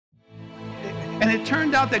and it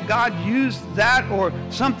turned out that God used that or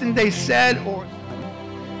something they said, or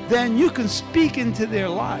then you can speak into their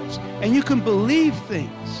lives and you can believe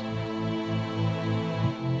things.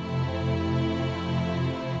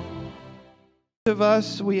 Of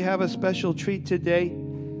us, we have a special treat today.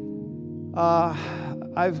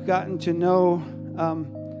 I've gotten to know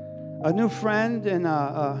a new friend and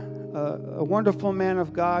a wonderful man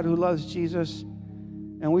of God who loves Jesus.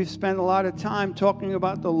 And we've spent a lot of time talking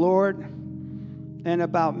about the Lord and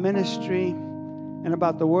about ministry and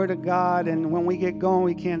about the Word of God. And when we get going,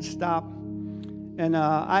 we can't stop. And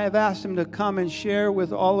I have asked him to come and share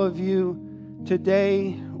with all of you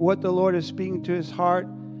today what the Lord is speaking to his heart.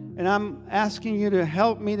 And I'm asking you to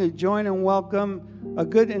help me to join and welcome a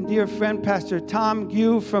good and dear friend, Pastor Tom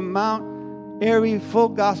Gue from Mount Airy Full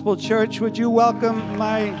Gospel Church. Would you welcome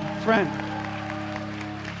my friend?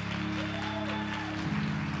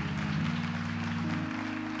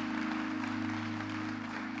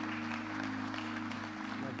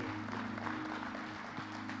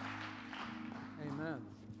 Amen.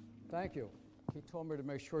 Thank you. He told me to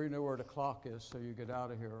make sure you know where the clock is so you get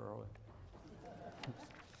out of here early.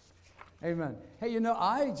 Amen. Hey, you know,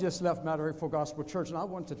 I just left Mount Airy Full Gospel Church, and I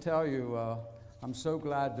want to tell you I'm so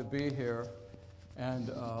glad to be here.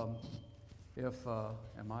 And am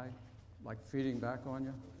I like feeding back on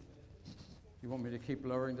you? You want me to keep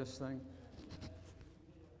lowering this thing?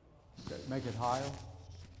 Make it higher?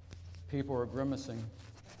 People are grimacing.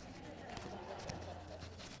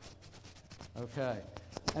 Okay.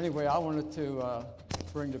 Anyway, I wanted to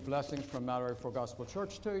bring the blessings from Mount Airy Full Gospel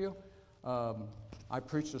Church to you. I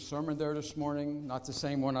preached a sermon there this morning, not the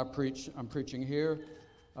same one I'm preaching here.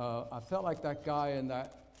 I felt like that guy in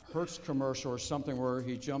that Hertz commercial or something where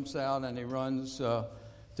he jumps out and he runs to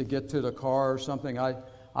get to the car or something.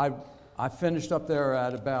 I finished up there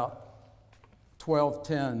at about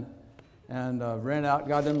 12:10 and ran out,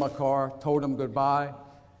 got in my car, told them goodbye,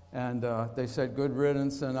 and they said good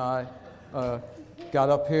riddance, and I got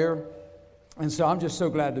up here. And so I'm just so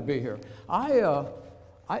glad to be here.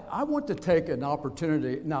 I want to take an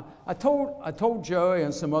opportunity. Now, I told Joey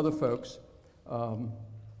and some other folks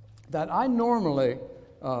that I normally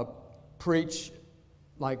preach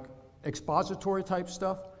like expository type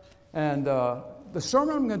stuff. And the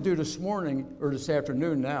sermon I'm going to do this morning, or this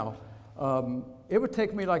afternoon now, it would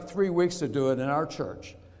take me like 3 weeks to do it in our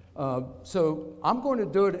church. So I'm going to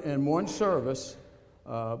do it in one service,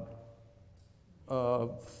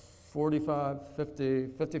 45, 50,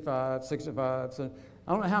 55, 65, so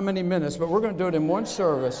I don't know how many minutes, but we're going to do it in one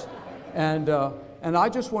service. And I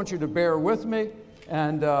just want you to bear with me,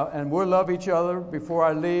 and we'll love each other before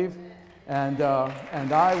I leave. And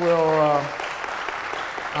I will,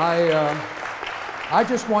 I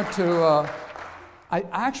just want to, I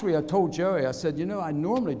told Joey, I said, you know, I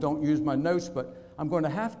normally don't use my notes, but I'm going to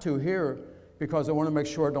have to here because I want to make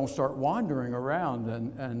sure I don't start wandering around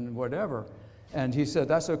and whatever. And he said,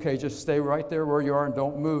 that's okay, just stay right there where you are and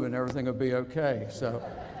don't move and everything will be okay. So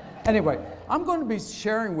anyway, I'm going to be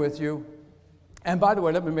sharing with you, and by the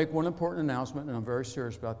way, let me make one important announcement, and I'm very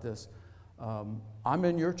serious about this. I'm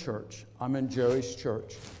in your church. I'm in Joey's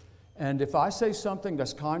church. And if I say something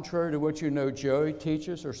that's contrary to what you know Joey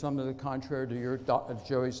teaches or something that's contrary to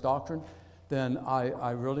Joey's doctrine, then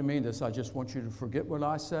I really mean this. I just want you to forget what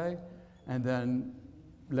I say and then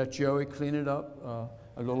let Joey clean it up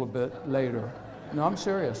a little bit later. No, I'm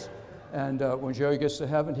serious. And when Joey gets to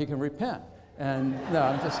heaven, he can repent. And no,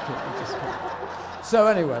 I'm just kidding. So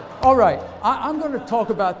anyway, all right. I'm going to talk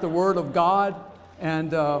about the Word of God,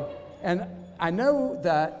 and I know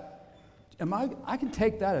that I can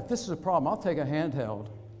take that. If this is a problem, I'll take a handheld.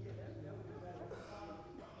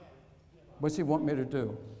 What's he want me to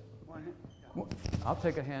do? I'll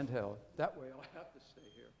take a handheld. That way I'll have to stay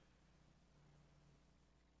here.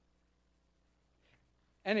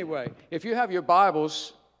 Anyway, if you have your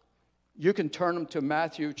Bibles, you can turn them to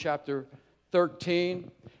Matthew chapter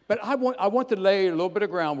 13. But I want to lay a little bit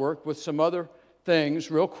of groundwork with some other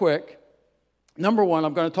things real quick. Number one,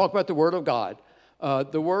 I'm going to talk about the Word of God.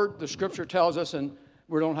 The Scripture tells us, and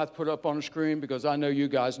we don't have to put it up on the screen because I know you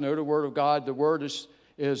guys know the Word of God. The Word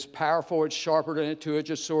is powerful. It's sharper than a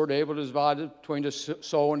two-edged sword, able to divide between the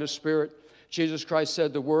soul and the spirit. Jesus Christ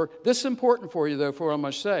said the Word. This is important for you, though, for what I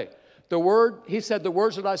must say. The Word, he said, the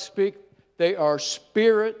words that I speak, they are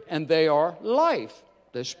spirit and they are life.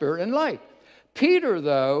 They're spirit and life. Peter,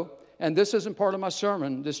 though, and this isn't part of my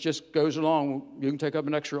sermon. This just goes along. You can take up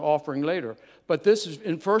an extra offering later. But this is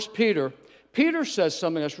in 1 Peter. Peter says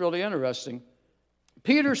something that's really interesting.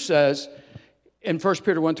 Peter says, in 1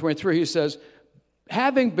 Peter 1:23, he says,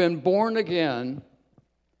 having been born again,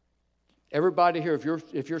 Everybody here,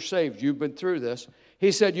 if you're saved, you've been through this.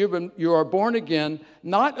 He said, you are born again,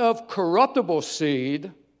 not of corruptible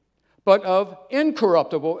seed, but of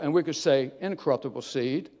incorruptible, and we could say incorruptible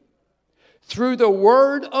seed, through the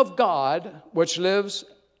word of God, which lives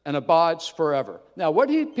and abides forever. Now, what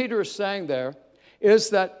Peter is saying there is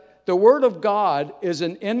that the word of God is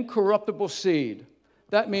an incorruptible seed.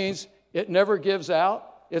 That means it never gives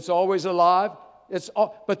out. It's always alive.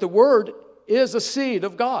 But the word is a seed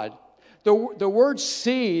of God. The word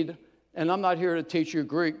seed, and I'm not here to teach you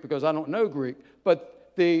Greek because I don't know Greek,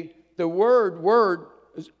 but the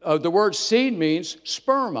word seed means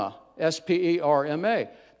sperma, S-P-E-R-M-A.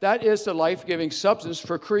 That is the life-giving substance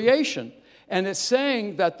for creation. And it's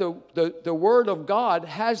saying that the Word of God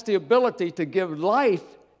has the ability to give life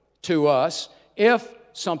to us if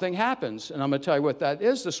something happens. And I'm going to tell you what that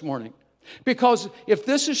is this morning. Because if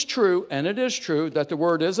this is true, and it is true, that the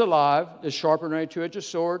Word is alive, is sharper than any two-edged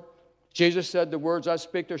sword. Jesus said, the words I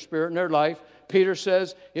speak, their spirit and their life. Peter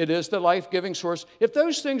says, it is the life-giving source. If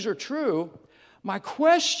those things are true, my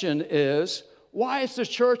question is, why is the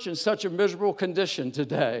church in such a miserable condition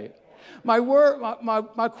today?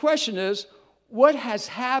 My question is, what has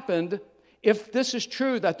happened if this is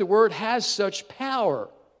true, that the Word has such power?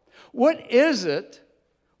 What is it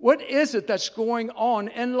that's going on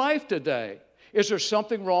in life today? Is there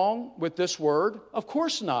something wrong with this Word? Of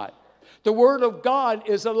course not. The Word of God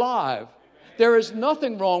is alive. There is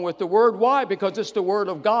nothing wrong with the Word. Why? Because it's the Word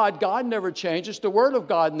of God. God never changes. The Word of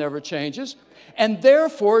God never changes. And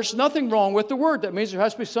therefore, there's nothing wrong with the Word. That means there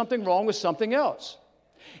has to be something wrong with something else.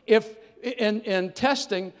 If in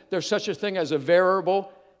testing, there's such a thing as a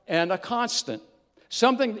variable and a constant.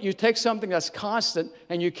 You take something that's constant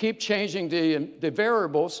and you keep changing the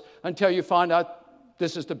variables until you find out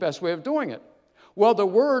this is the best way of doing it. Well, the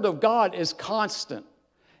Word of God is constant.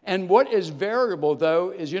 And what is variable, though,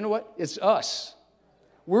 is, you know what? It's us.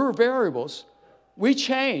 We're variables. We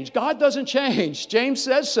change. God doesn't change. James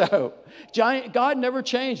says so. God never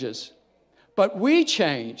changes. But we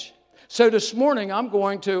change. So this morning, I'm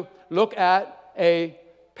going to look at a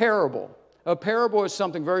parable. A parable is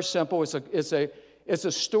something very simple. It's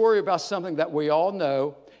a story about something that we all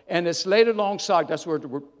know, and it's laid alongside. That's where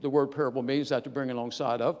the word parable means, that to bring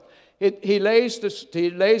alongside of. He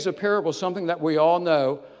lays a parable, something that we all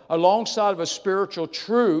know, alongside of a spiritual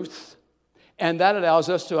truth, and that allows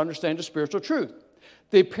us to understand the spiritual truth.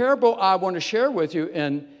 The parable I want to share with you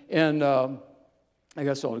I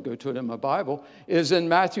guess I'll go to it in my Bible, is in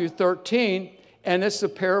Matthew 13, and it's the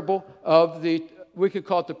parable of we could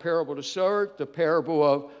call it the parable of the sower, the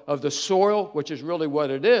parable of the soil, which is really what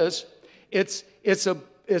it is. It's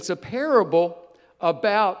a parable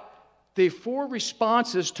about the 4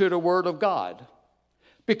 responses to the Word of God.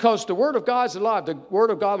 Because the Word of God is alive. The Word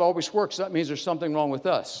of God always works. That means there's something wrong with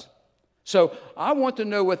us. So I want to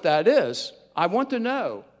know what that is. I want to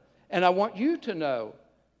know. And I want you to know.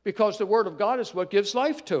 Because the Word of God is what gives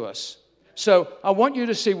life to us. So I want you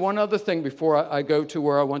to see one other thing before I go to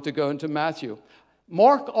where I want to go into Matthew.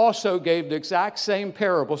 Mark also gave the exact same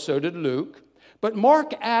parable, so did Luke. But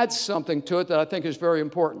Mark adds something to it that I think is very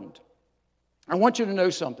important. I want you to know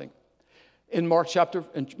something. In Mark chapter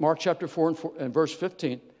 4 and verse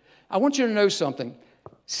 15, I want you to know something.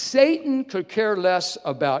 Satan could care less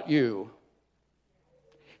about you.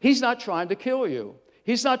 He's not trying to kill you.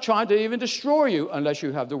 He's not trying to even destroy you unless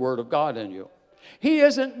you have the Word of God in you. He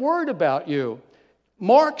isn't worried about you.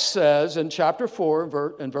 Mark says in chapter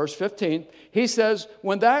 4 and verse 15, he says,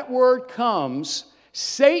 when that word comes,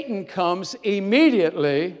 Satan comes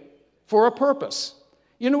immediately for a purpose.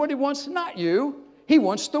 You know what he wants? Not you. He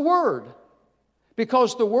wants the Word.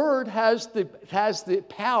 Because the Word has the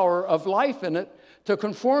power of life in it to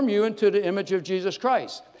conform you into the image of Jesus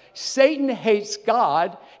Christ. Satan hates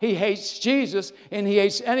God, he hates Jesus, and he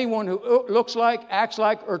hates anyone who looks like, acts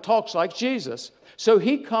like, or talks like Jesus. So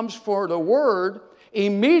he comes for the Word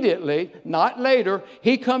immediately, not later.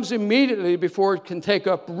 He comes immediately before it can take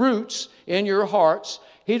up roots in your hearts.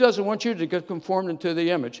 He doesn't want you to get conformed into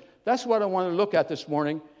the image. That's what I want to look at this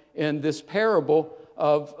morning in this parable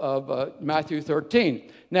of Matthew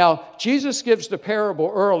 13. Now, Jesus gives the parable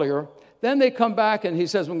earlier. Then they come back and he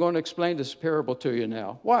says, I'm going to explain this parable to you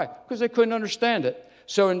now. Why? Because they couldn't understand it.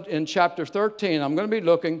 So in chapter 13, I'm going to be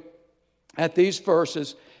looking at these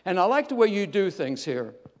verses. And I like the way you do things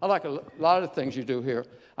here. I like a lot of things you do here.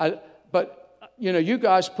 But, you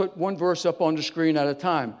guys put one verse up on the screen at a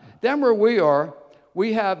time. Then where we are,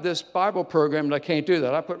 we have this Bible program that I can't do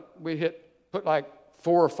that. We put like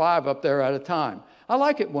 4 or 5 up there at a time. I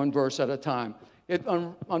like it one verse at a time.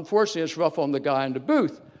 Unfortunately, it's rough on the guy in the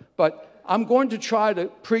booth. But I'm going to try to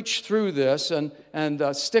preach through this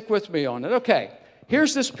and stick with me on it. Okay,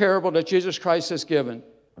 here's this parable that Jesus Christ has given.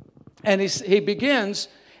 And he begins,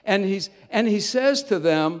 and he says to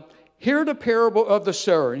them, hear the parable of the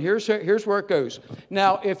sower. And here's where it goes.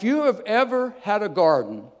 Now, if you have ever had a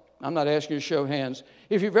garden, I'm not asking you to show hands.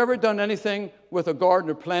 If you've ever done anything with a garden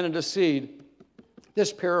or planted a seed,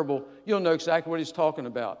 this parable, you'll know exactly what he's talking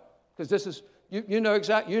about. Because this is, you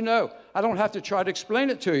know. I don't have to try to explain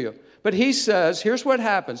it to you. But he says, here's what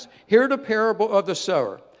happens. Hear the parable of the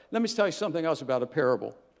sower. Let me tell you something else about a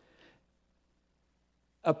parable.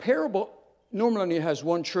 A parable normally only has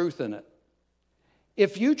one truth in it.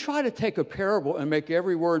 If you try to take a parable and make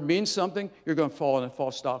every word mean something, you're going to fall in a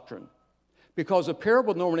false doctrine. Because a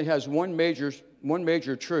parable normally has one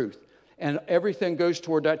major truth, and everything goes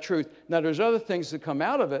toward that truth. Now, there's other things that come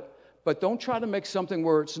out of it, but don't try to make something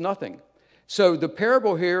where it's nothing. So the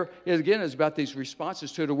parable here, is about these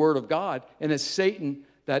responses to the Word of God, and it's Satan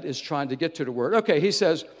that is trying to get to the Word. Okay, he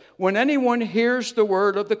says, when anyone hears the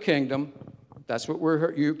word of the kingdom, that's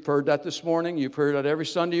what you've heard that this morning. You've heard that every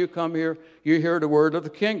Sunday you come here, you hear the word of the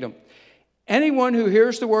kingdom. Anyone who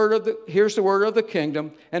hears the word of the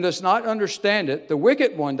kingdom and does not understand it, the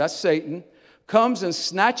wicked one, that's Satan, comes and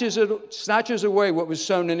snatches away what was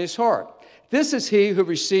sown in his heart. This is he who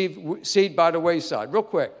received seed by the wayside. Real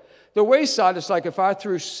quick. The wayside is like if I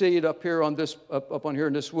threw seed up here on this, up on here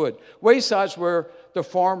in this wood. Wayside's where the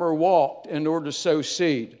farmer walked in order to sow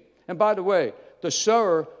seed. And by the way, the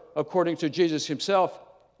sower, according to Jesus himself,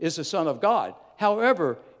 is the Son of God.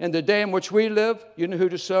 However, in the day in which we live, you know who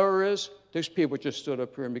the sower is? Those people just stood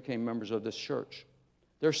up here and became members of this church.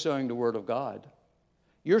 They're sowing the Word of God.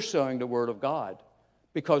 You're sowing the Word of God.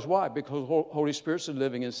 Because why? Because the Holy Spirit's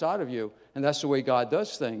living inside of you, and that's the way God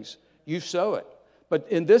does things. You sow it. But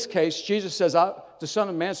in this case, Jesus says, the Son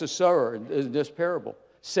of Man's the sower in this parable.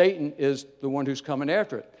 Satan is the one who's coming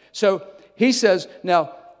after it. So he says,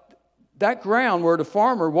 now, that ground where the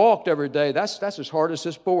farmer walked every day, that's as hard as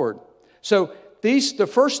this board. So the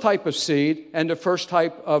first type of seed and the first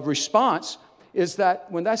type of response is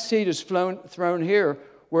that when that seed is thrown here,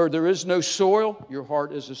 where there is no soil, your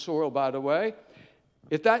heart is the soil, by the way.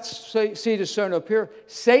 If that seed is sown up here,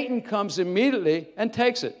 Satan comes immediately and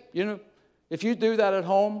takes it. You know, if you do that at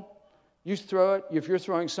home, you throw it. If you're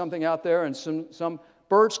throwing something out there and some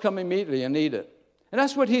birds come immediately and eat it. And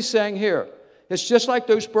that's what he's saying here. It's just like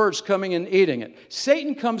those birds coming and eating it.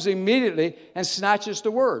 Satan comes immediately and snatches the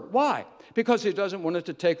word. Why? Because he doesn't want it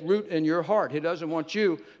to take root in your heart. He doesn't want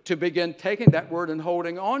you to begin taking that word and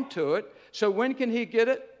holding on to it. So when can he get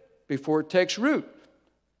it? Before it takes root.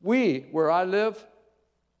 Where I live,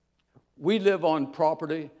 we live on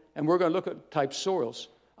property, and we're going to look at type soils.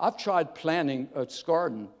 I've tried planting a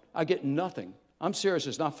garden. I get nothing. I'm serious.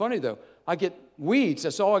 It's not funny, though. I get weeds.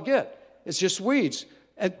 That's all I get. It's just weeds.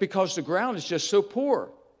 And because the ground is just so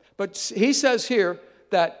poor. But he says here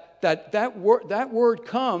that word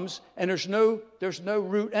comes and there's no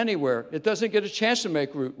root anywhere. It doesn't get a chance to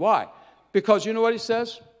make root. Why? Because you know what he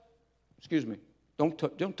says? Excuse me. Don't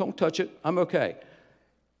touch it. I'm okay.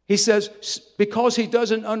 He says because he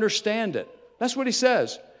doesn't understand it. That's what he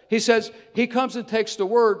says. He says he comes and takes the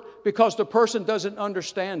word because the person doesn't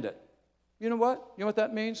understand it. You know what? You know what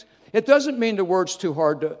that means? It doesn't mean the word's too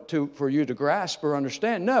hard for you to grasp or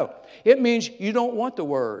understand. No. It means you don't want the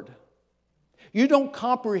word. You don't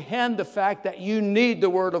comprehend the fact that you need the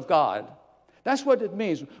word of God. That's what it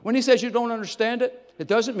means. When he says you don't understand it, it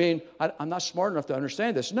doesn't mean I'm not smart enough to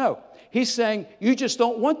understand this. No. He's saying you just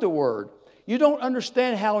don't want the word. You don't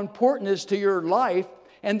understand how important it is to your life,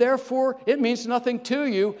 and therefore it means nothing to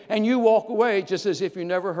you, and you walk away just as if you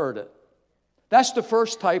never heard it. That's the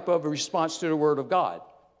first type of a response to the Word of God.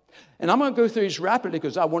 And I'm going to go through these rapidly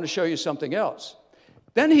because I want to show you something else.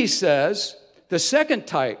 Then he says, the second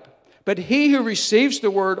type, but he who receives the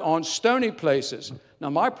Word on stony places. Now,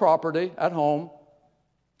 my property at home,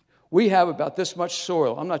 we have about this much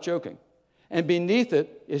soil. I'm not joking. And beneath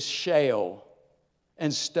it is shale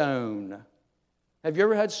and stone. Have you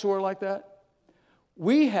ever had soil like that?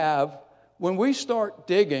 We have, when we start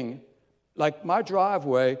digging, like my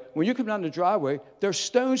driveway, when you come down the driveway, there's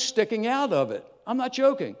stones sticking out of it. I'm not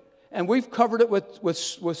joking. And we've covered it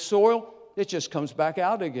with soil. It just comes back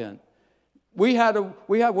out again. We had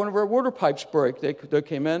one of our water pipes break. They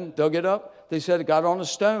came in, dug it up. They said it got on a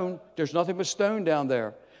stone. There's nothing but stone down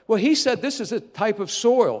there. Well, he said this is a type of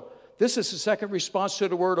soil. This is the second response to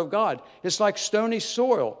the Word of God. It's like stony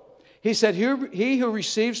soil. He said, he who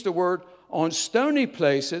receives the Word on stony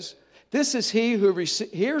places, this is he who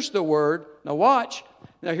hears the word. Now watch.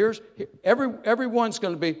 Now everyone's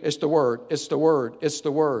going to be, it's the word, it's the word, it's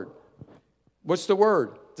the word. What's the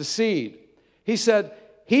word? the seed. He said,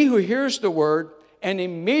 he who hears the word and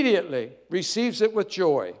immediately receives it with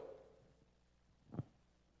joy.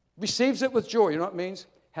 Receives it with joy. You know what it means?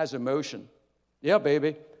 Has emotion. Yeah,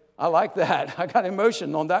 baby. I like that. I got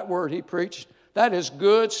emotion on that word he preached. That is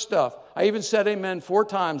good stuff. I even said amen 4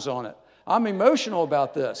 times on it. I'm emotional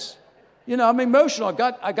about this. You know, I'm emotional.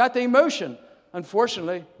 I got the emotion.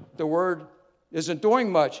 Unfortunately, the word isn't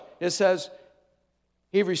doing much. It says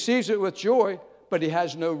he receives it with joy, but he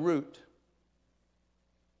has no root.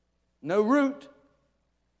 No root.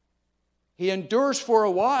 He endures for a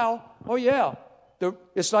while. Oh, yeah.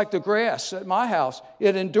 It's like the grass at my house.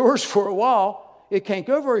 It endures for a while. It can't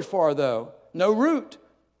go very far, though. No root.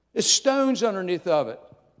 It's stones underneath of it.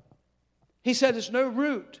 He said it's no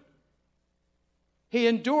root. He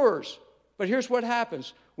endures. But here's what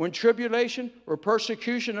happens. When tribulation or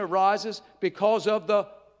persecution arises because of the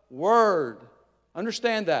word.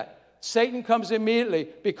 Understand that. Satan comes immediately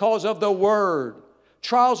because of the word.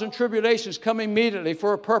 Trials and tribulations come immediately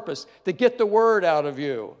for a purpose, to get the word out of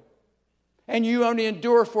you. And you only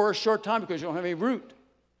endure for a short time because you don't have any root.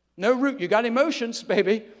 No root. You got emotions,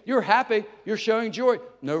 baby. You're happy. You're showing joy.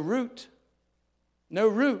 No root. No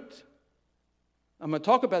root. I'm going to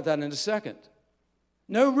talk about that in a second.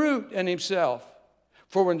 No root in himself.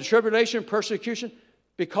 For when the tribulation, persecution,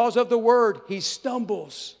 because of the word, he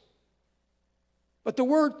stumbles. But the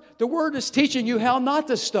word is teaching you how not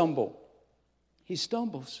to stumble. He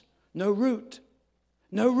stumbles. No root.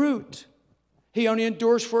 No root. He only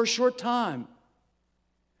endures for a short time.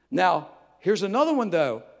 Now, here's another one,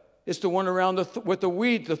 though. It's the one around with the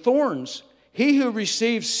weed, the thorns. He who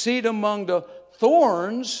receives seed among the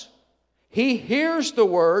thorns, he hears the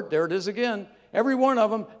word. There it is again. Every one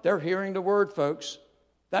of them, they're hearing the word, folks.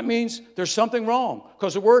 That means there's something wrong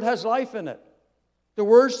because the word has life in it. The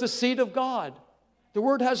word's the seed of God. The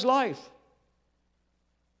word has life.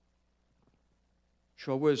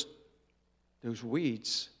 Trouble is, those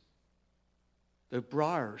weeds, the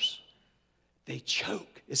briars, they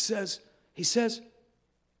choke. He says,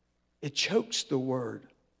 it chokes the word.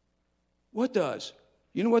 What does?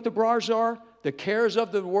 You know what the briars are? The cares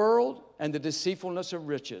of the world and the deceitfulness of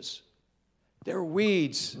riches. They're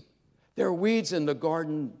weeds. They're weeds in the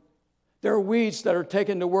garden. They're weeds that are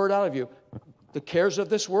taking the word out of you. The cares of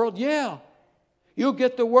this world? Yeah. You'll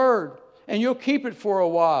get the word and you'll keep it for a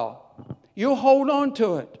while. You'll hold on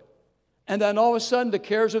to it. And then all of a sudden, the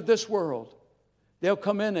cares of this world, they'll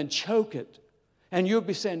come in and choke it. And you'll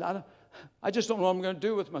be saying, I just don't know what I'm going to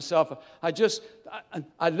do with myself.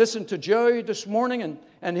 I listened to Joey this morning,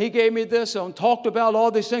 and he gave me this and talked about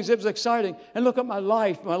all these things. It was exciting. And look at my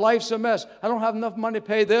life. My life's a mess. I don't have enough money to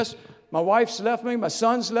pay this. My wife's left me. My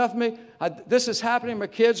son's left me. This is happening. My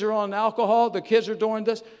kids are on alcohol. The kids are doing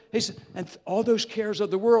this. He said, and all those cares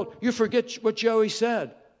of the world, you forget what Joey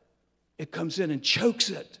said. It comes in and chokes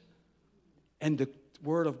it. And the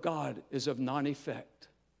word of God is of non-effect.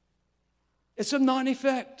 It's of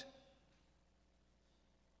non-effect.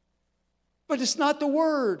 But it's not the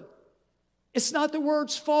word. It's not the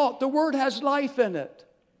word's fault. The word has life in it.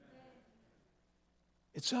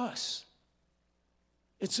 It's us.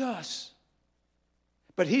 It's us.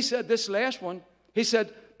 But he said this last one, he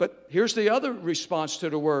said, but here's the other response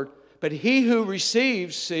to the word. But he who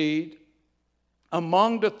receives seed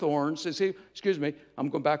among the thorns, I'm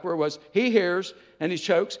going back where it was. He hears and he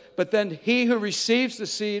chokes, but then he who receives the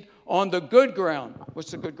seed on the good ground.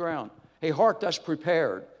 What's the good ground? A heart that's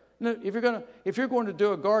prepared. If you're going to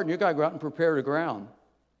do a garden, you got to go out and prepare the ground.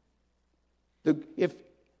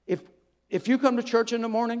 If you come to church in the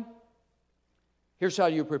morning, here's how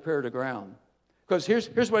you prepare the ground. Because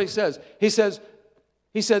here's what he says. He said,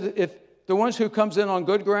 if the ones who comes in on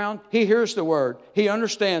good ground, he hears the word. He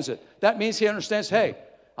understands it. That means he understands, hey,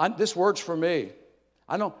 this word's for me.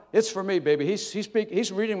 I know it's for me, baby.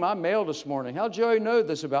 He's reading my mail this morning. How'd Joey know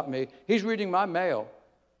this about me? He's reading my mail.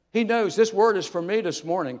 He knows this word is for me this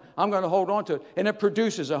morning. I'm going to hold on to it. And it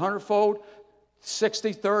produces 100-fold,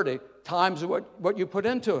 60, 30 times what you put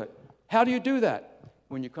into it. How do you do that?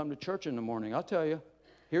 When you come to church in the morning, I'll tell you.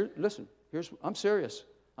 I'm serious.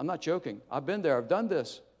 I'm not joking. I've been there. I've done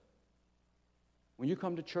this. When you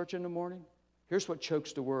come to church in the morning, here's what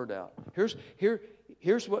chokes the word out. Here's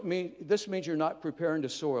what this means you're not preparing the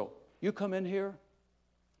soil. You come in here,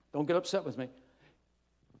 don't get upset with me.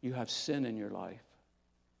 You have sin in your life.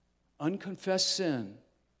 Unconfessed sin.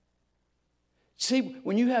 See,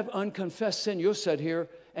 when you have unconfessed sin, you'll sit here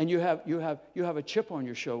and you have a chip on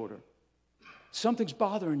your shoulder. Something's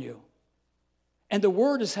bothering you. And the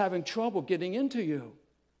word is having trouble getting into you.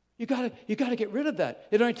 You gotta get rid of that.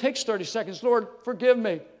 It only takes 30 seconds. Lord, forgive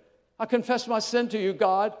me. I confess my sin to you,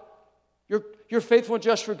 God. You're faithful and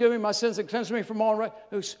just, forgive me my sins and cleanse me from all right.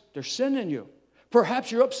 There's sin in you.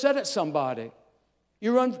 Perhaps you're upset at somebody.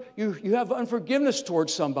 You have unforgiveness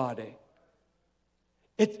towards somebody.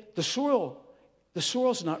 The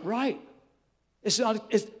soil's not right.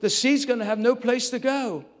 The seed's going to have no place to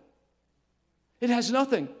go. It has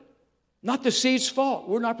nothing. Not the seed's fault.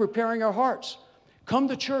 We're not preparing our hearts. Come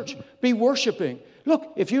to church. Be worshiping.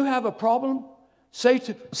 Look, if you have a problem, say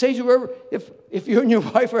to whoever, if you and your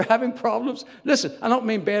wife are having problems, listen, I don't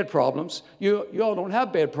mean bad problems. You all don't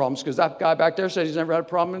have bad problems, because that guy back there said he's never had a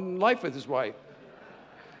problem in life with his wife.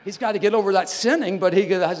 He's got to get over that sinning, but he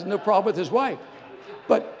has no problem with his wife.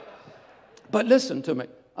 But listen to me.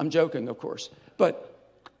 I'm joking, of course. But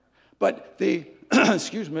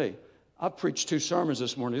excuse me, I've preached 2 sermons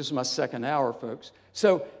this morning. This is my second hour, folks.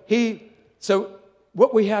 So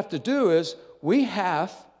what we have to do is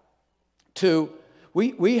if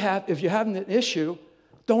you're having an issue,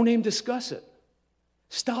 don't even discuss it.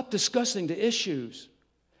 Stop discussing the issues.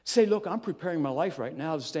 Say, look, I'm preparing my life right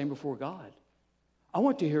now to stand before God. I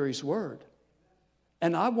want to hear His word.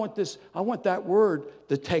 And I want that word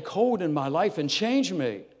to take hold in my life and change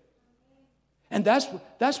me. And that's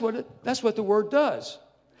what the word does.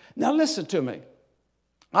 Now listen to me.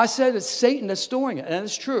 I said it's Satan that's doing it, and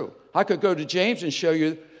it's true. I could go to James and show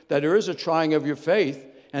you that there is a trying of your faith,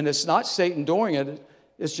 and it's not Satan doing it.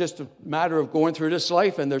 It's just a matter of going through this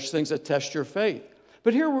life, and there's things that test your faith.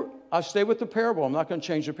 But here, I'll stay with the parable. I'm not going to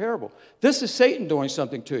change the parable. This is Satan doing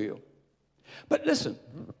something to you. But listen,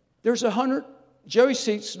 there's 100, Joey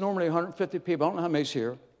seats normally 150 people. I don't know how many's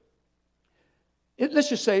here. Let's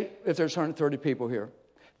just say if there's 130 people here.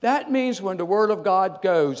 That means when the Word of God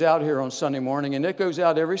goes out here on Sunday morning, and it goes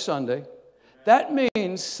out every Sunday, that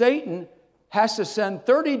means Satan has to send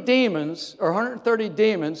 30 demons or 130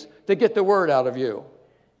 demons to get the Word out of you.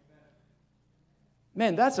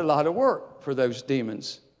 Man, that's a lot of work for those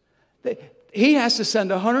demons. He has to send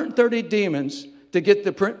 130 demons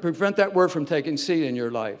to prevent that Word from taking seed in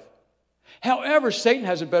your life. However, Satan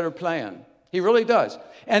has a better plan. He really does.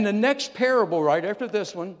 And the next parable right after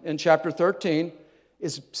this one, in chapter 13,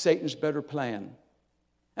 is Satan's better plan.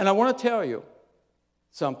 And I want to tell you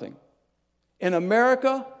something. In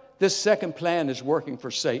America, this second plan is working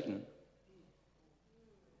for Satan.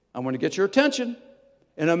 I want to get your attention.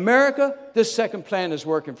 In America, this second plan is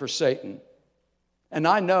working for Satan. And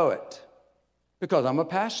I know it because I'm a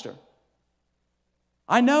pastor.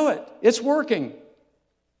 I know it. It's working.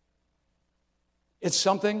 It's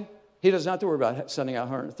something he doesn't have to worry about sending out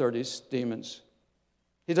 130 demons.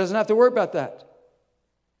 He doesn't have to worry about that.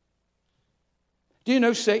 Do you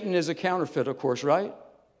know Satan is a counterfeit, of course, right?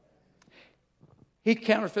 He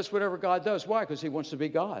counterfeits whatever God does. Why? Because he wants to be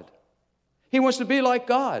God. He wants to be like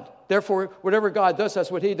God. Therefore, whatever God does,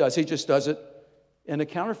 that's what he does. He just does it in a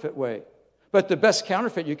counterfeit way. But the best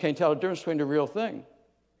counterfeit, you can't tell the difference between the real thing.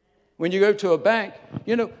 When you go to a bank,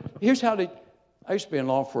 here's how I used to be in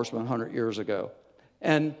law enforcement 100 years ago.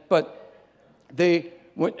 But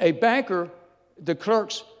a banker, the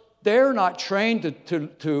clerks, they're not trained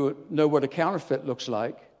to know what a counterfeit looks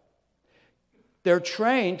like. They're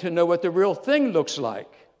trained to know what the real thing looks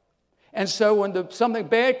like. And so when something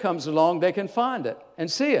bad comes along, they can find it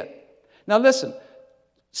and see it. Now listen,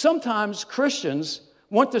 sometimes Christians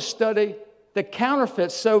want to study the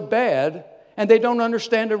counterfeit so bad, and they don't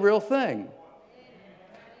understand the real thing.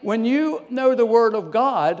 When you know the Word of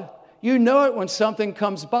God, you know it when something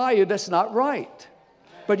comes by you that's not right.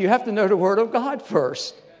 But you have to know the Word of God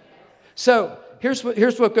first. So here's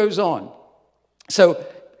what goes on. So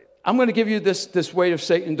I'm going to give you this weight of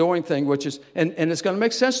Satan doing thing, which is, and it's going to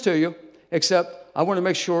make sense to you, except I want to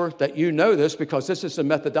make sure that you know this, because this is the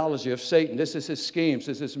methodology of Satan. This is his schemes.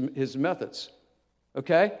 This is his methods.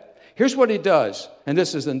 Okay? Here's what he does, and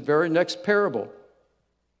this is the very next parable.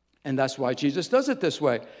 And that's why Jesus does it this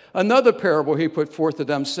way. Another parable he put forth to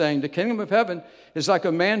them, saying, the kingdom of heaven is like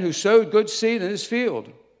a man who sowed good seed in his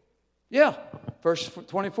field. Yeah, verse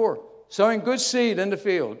 24. Sowing good seed in the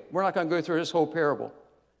field. We're not going to go through this whole parable.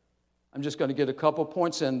 I'm just going to get a couple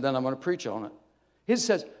points in, then I'm going to preach on it. He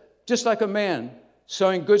says, just like a man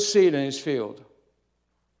sowing good seed in his field.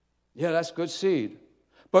 Yeah, that's good seed.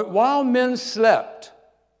 But while men slept,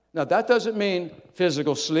 now that doesn't mean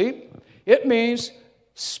physical sleep. It means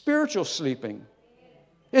spiritual sleeping.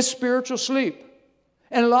 It's spiritual sleep.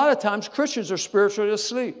 And a lot of times Christians are spiritually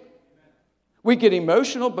asleep. We get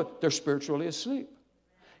emotional, but they're spiritually asleep.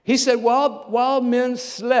 He said, while men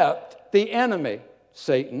slept, the enemy,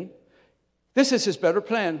 Satan, this is his better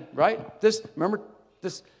plan, right? Remember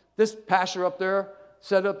this pastor up there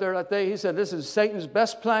said up there that day, he said, this is Satan's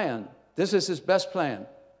best plan. This is his best plan.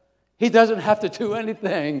 He doesn't have to do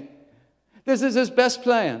anything. This is his best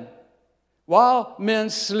plan. While men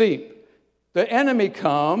sleep, the enemy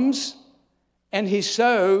comes and he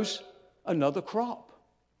sows another crop,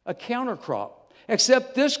 a counter crop.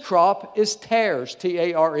 Except this crop is tares,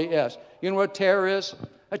 T-A-R-E-S. You know what tare is?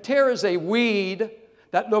 A tare is a weed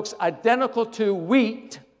that looks identical to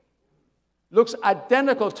wheat, looks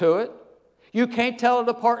identical to it. You can't tell it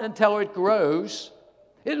apart until it grows.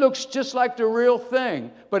 It looks just like the real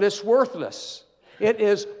thing, but it's worthless. It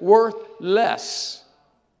is worthless.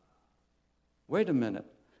 Wait a minute.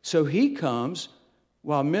 So he comes,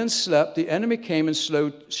 while men slept, the enemy came and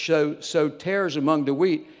sowed tares among the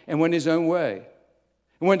wheat and went his own way.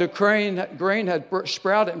 And when the grain had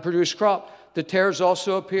sprouted and produced crop, the tares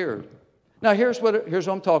also appeared. Now here's what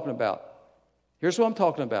I'm talking about. Here's what I'm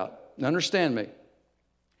talking about. Now understand me.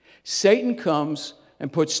 Satan comes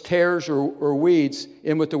and puts tares or weeds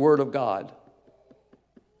in with the Word of God.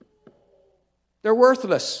 They're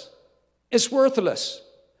worthless. It's worthless.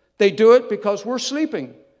 They do it because we're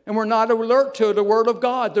sleeping and we're not alert to the Word of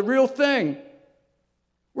God, the real thing.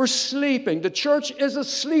 We're sleeping. The church is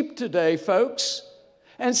asleep today, folks.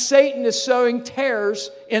 And Satan is sowing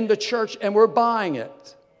tares in the church and we're buying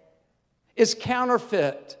it. It's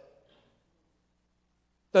counterfeit.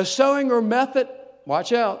 The sowing or method,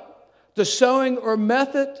 watch out. The sowing or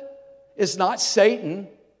method is not Satan.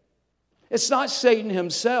 It's not Satan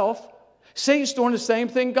himself. Satan's doing the same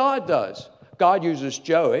thing God does. God uses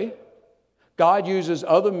Joey. God uses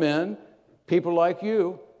other men, people like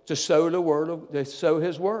you, to sow to sow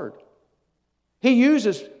his word.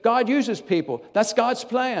 God uses people. That's God's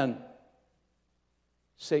plan.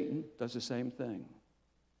 Satan does the same thing.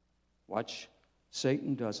 Watch.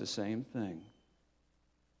 Satan does the same thing.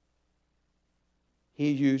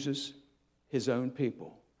 He uses his own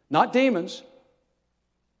people. Not demons.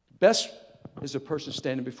 Best is a person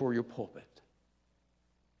standing before your pulpit.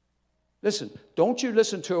 Listen, don't you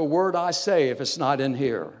listen to a word I say if it's not in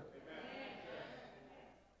here.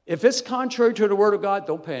 If it's contrary to the Word of God,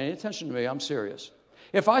 don't pay any attention to me. I'm serious.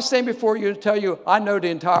 If I stand before you and tell you I know the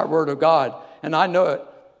entire Word of God and I know it,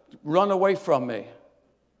 run away from me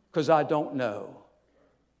because I don't know.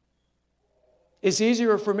 It's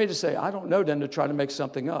easier for me to say I don't know than to try to make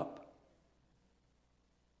something up.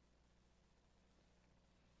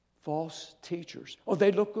 False teachers. Oh,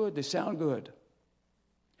 they look good. They sound good.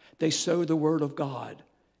 They sow the Word of God.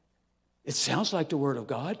 It sounds like the Word of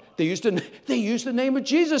God. They use the name of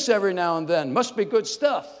Jesus every now and then. Must be good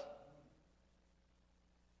stuff.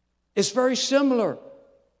 It's very similar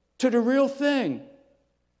to the real thing.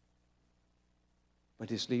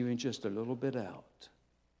 But he's leaving just a little bit out.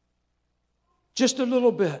 Just a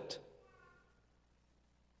little bit.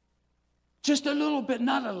 Just a little bit,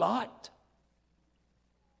 not a lot.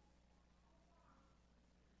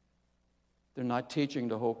 They're not teaching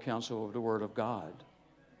the whole counsel of the Word of God.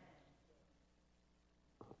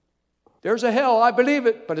 There's a hell, I believe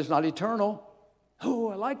it, but it's not eternal. Oh,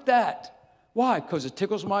 I like that. Why? Because it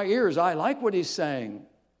tickles my ears. I like what he's saying.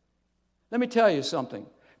 Let me tell you something.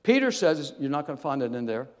 Peter says, you're not going to find it in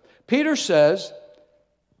there. Peter says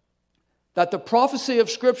that the prophecy of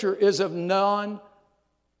Scripture is of non-personal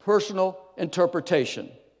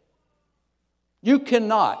interpretation. You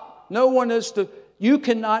cannot. You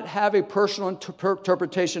cannot have a personal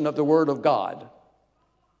interpretation of the Word of God.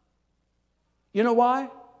 You know why?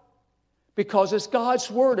 Because it's God's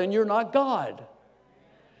Word and you're not God.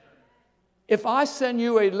 If I send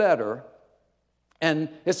you a letter, and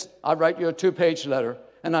I write you a 2-page letter,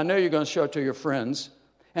 and I know you're going to show it to your friends,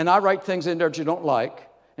 and I write things in there that you don't like,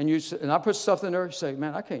 and I put stuff in there, you say,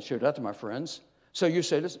 man, I can't show that to my friends. So you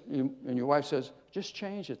say this, and your wife says, just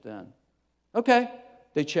change it then. Okay.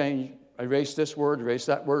 They change, erase this word, erase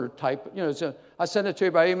that word, or type. I send it to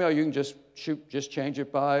you by email. You can just change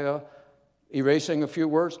it by erasing a few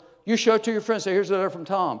words. You show it to your friends, say, here's a letter from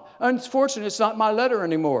Tom. Unfortunately, it's not my letter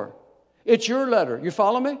anymore. It's your letter. You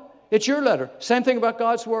follow me? It's your letter. Same thing about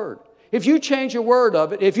God's Word. If you change a word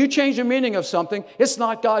of it, if you change the meaning of something, it's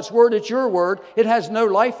not God's Word, it's your word. It has no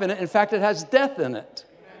life in it. In fact, it has death in it.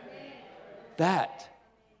 That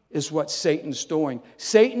is what Satan's doing.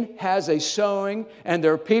 Satan has a sowing, and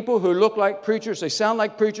there are people who look like preachers. They sound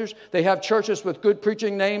like preachers. They have churches with good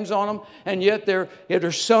preaching names on them, and yet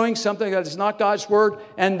they're sowing something that is not God's Word,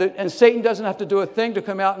 and Satan doesn't have to do a thing to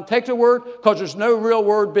come out and take the Word because there's no real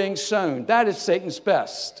Word being sown. That is Satan's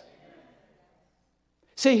best.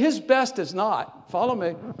 See, his best is not, follow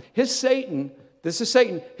me, this is Satan.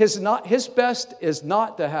 His best is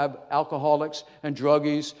not to have alcoholics and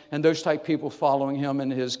druggies and those type people following him in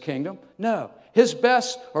his kingdom. No. His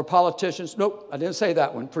best are politicians. Nope, I didn't say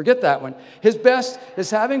that one. Forget that one. His best is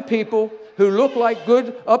having people who look like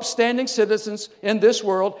good, upstanding citizens in this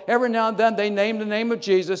world. Every now and then they name the name of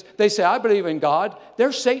Jesus. They say, I believe in God.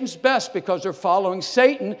 They're Satan's best because they're following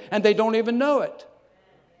Satan and they don't even know it.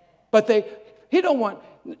 But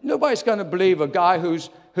nobody's going to believe a guy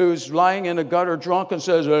who's lying in a gutter drunk and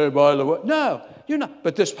says, hey, by the way. No, you're not.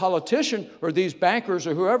 But this politician or these bankers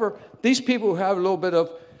or whoever, these people who have a little bit of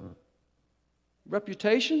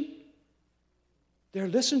reputation, they're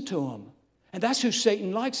listening to him. And that's who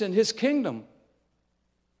Satan likes in his kingdom.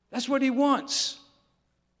 That's what he wants.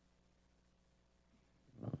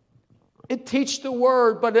 It teaches the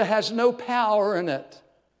word, but it has no power in it.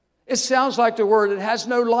 It sounds like the word. It has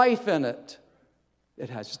no life in it. It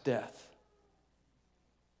has death.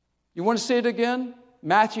 You want to see it again?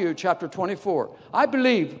 Matthew chapter 24. I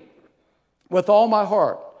believe with all my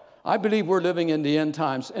heart, I believe we're living in the end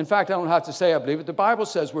times. In fact, I don't have to say I believe it. The Bible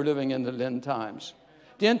says we're living in the end times.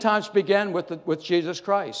 The end times began with Jesus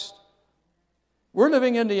Christ. We're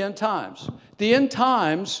living in the end times. The end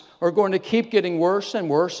times are going to keep getting worse and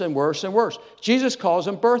worse and worse and worse. Jesus calls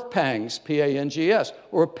them birth pangs, P-A-N-G-S,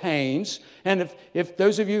 or pains. And if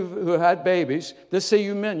those of you who had babies, let's say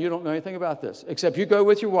you men, you don't know anything about this, except you go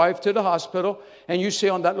with your wife to the hospital and you see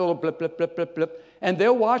on that little blip, blip, blip, blip, blip, and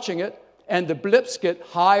they're watching it, and the blips get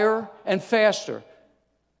higher and faster.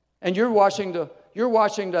 And you're watching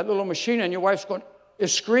that little machine, and your wife's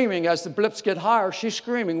is screaming as the blips get higher. She's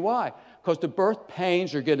screaming. Why? Because the birth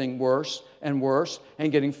pains are getting worse and worse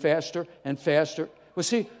and getting faster and faster. Well,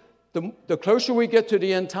 see, the closer we get to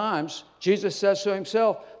the end times, Jesus says so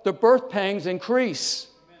himself, the birth pangs increase.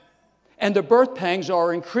 And the birth pangs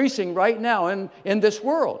are increasing right now in this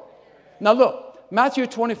world. Now look, Matthew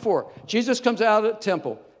 24. Jesus comes out of the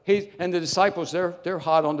temple. And the disciples, they're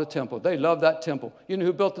hot on the temple. They love that temple. You know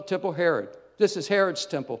who built the temple? Herod. This is Herod's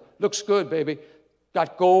temple. Looks good, baby.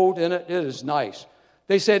 Got gold in it. It is nice.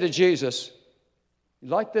 They say to Jesus, you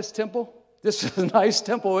like this temple? This is a nice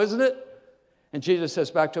temple, isn't it? And Jesus says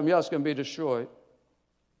back to him, yeah, it's going to be destroyed.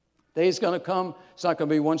 Day's going to come. It's not going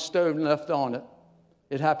to be one stone left on it.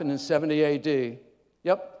 It happened in 70 A.D.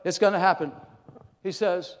 Yep, it's going to happen. He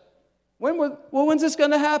says, when's this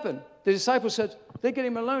going to happen? The disciples said, they get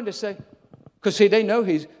him alone. They say, because see, they know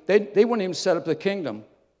they want him to set up the kingdom.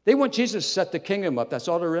 They want Jesus to set the kingdom up. That's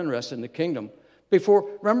all they're interested in, the kingdom.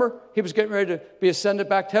 Remember, he was getting ready to be ascended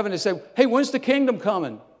back to heaven. They say, hey, when's the kingdom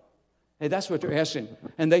coming? Hey, that's what they're asking.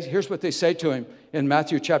 And here's what they say to him in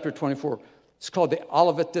Matthew chapter 24. It's called the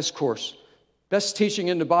Olivet Discourse. Best teaching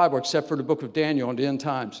in the Bible, except for the book of Daniel and the end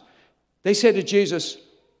times. They say to Jesus,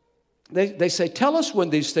 they say, tell us when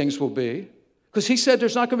these things will be. Because he said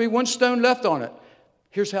there's not going to be one stone left on it.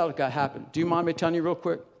 Here's how it got happened. Do you mind me telling you real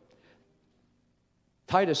quick?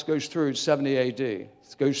 Titus goes through 70 A.D. It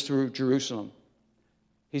goes through Jerusalem.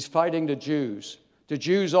 He's fighting the Jews. The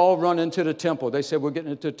Jews all run into the temple. They said, we're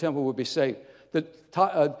getting into the temple, we'll be safe.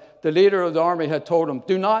 The leader of the army had told them,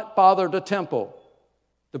 do not bother the temple.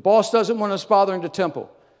 The boss doesn't want us bothering the temple.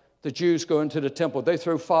 The Jews go into the temple. They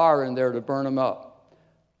throw fire in there to burn them up.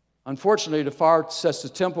 Unfortunately, the fire sets the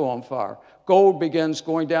temple on fire. Gold begins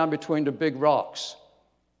going down between the big rocks.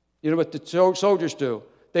 You know what the soldiers do?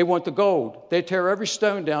 They want the gold. They tear every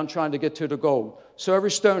stone down trying to get to the gold. So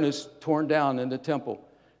every stone is torn down in the temple.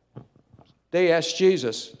 They asked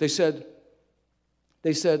Jesus, they said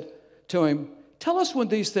to him, tell us when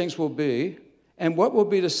these things will be, and what will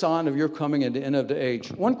be the sign of your coming and the end of the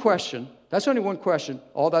age? One question. That's only one question.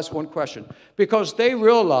 All that's one question. Because they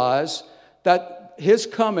realize that his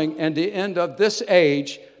coming and the end of this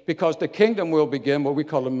age, because the kingdom will begin, what we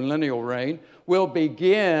call the millennial reign, will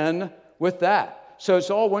begin with that. So it's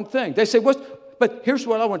all one thing. They say, but here's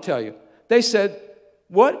what I want to tell you. They said,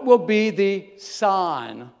 what will be the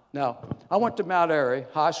sign? Now, I went to Mount Airy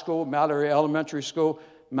High School, Mount Airy Elementary School,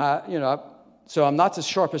 so I'm not the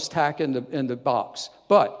sharpest tack in the box.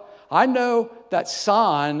 But I know that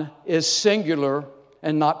sign is singular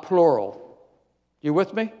and not plural. You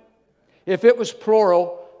with me? If it was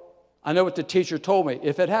plural, I know what the teacher told me.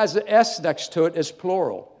 If it has an S next to it, it's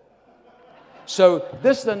plural. So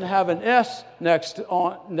this doesn't have an S next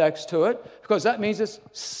to it because that means it's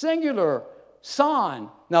singular. Sign.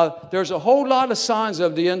 Now, there's a whole lot of signs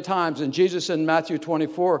of the end times, and Jesus in Matthew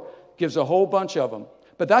 24 gives a whole bunch of them.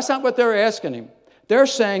 But that's not what they're asking him. They're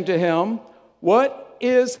saying to him, what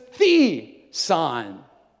is the sign?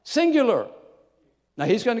 Singular. Now,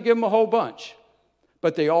 he's going to give them a whole bunch,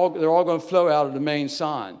 but they're all going to flow out of the main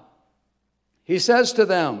sign. He says to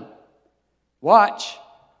them, watch.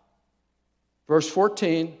 Verse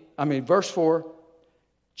 4,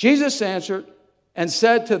 Jesus answered and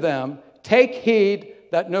said to them, take heed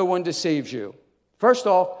that no one deceives you. First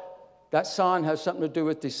off, that sign has something to do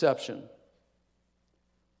with deception.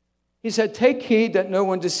 He said, take heed that no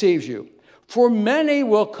one deceives you. For many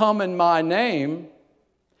will come in my name,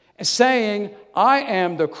 saying, I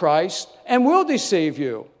am the Christ, and will deceive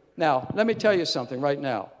you. Now, let me tell you something right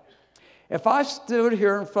now. If I stood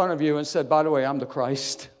here in front of you and said, by the way, I'm the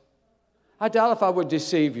Christ, I doubt if I would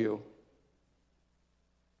deceive you.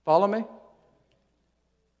 Follow me?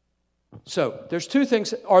 So, there's two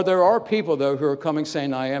things, or there are people, though, who are coming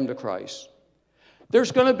saying, I am the Christ.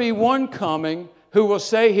 There's going to be one coming who will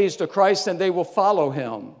say he's the Christ, and they will follow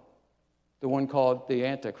him, the one called the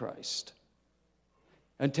Antichrist,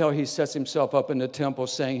 until he sets himself up in the temple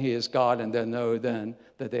saying he is God, and then know then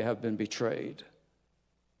that they have been betrayed.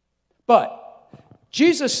 But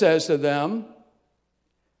Jesus says to them,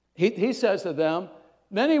 he says to them,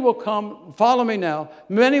 many will come, follow me now,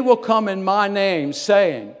 many will come in my name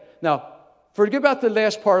saying. Now, forget about the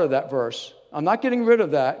last part of that verse. I'm not getting rid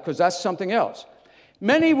of that because that's something else.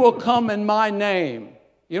 Many will come in my name.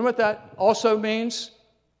 You know what that also means?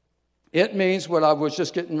 It means what I was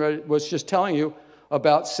just telling you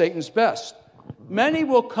about Satan's best. Many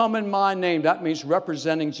will come in my name. That means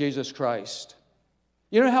representing Jesus Christ.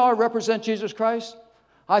 You know how I represent Jesus Christ?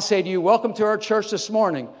 I say to you, welcome to our church this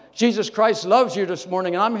morning. Jesus Christ loves you this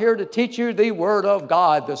morning, and I'm here to teach you the Word of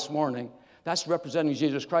God this morning. That's representing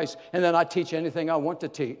Jesus Christ. And then I teach anything I want to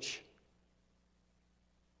teach.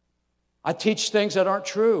 I teach things that aren't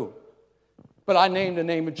true. But I name the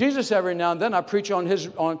name of Jesus every now and then. I preach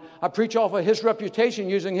off of his reputation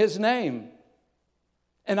using his name.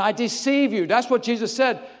 And I deceive you. That's what Jesus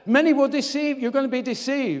said. Many will deceive. You're going to be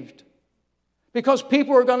deceived. Because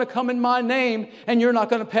people are going to come in my name and you're not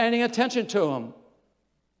going to pay any attention to them.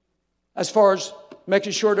 As far as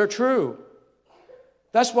making sure they're true.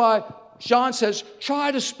 That's why John says,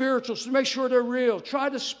 try the spirituals to make sure they're real. Try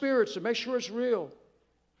the spirits to make sure it's real.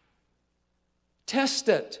 Test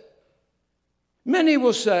it. Many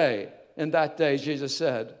will say, in that day, Jesus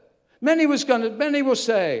said. Many will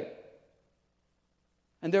say.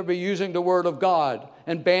 And they'll be using the Word of God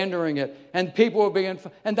and bandering it. And people will be and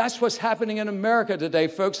that's what's happening in America today,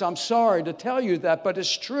 folks. I'm sorry to tell you that, but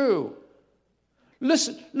it's true.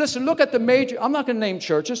 Listen, look at the major, I'm not going to name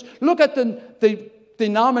churches. Look at the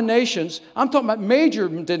denominations. I'm talking about major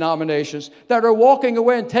denominations that are walking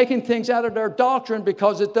away and taking things out of their doctrine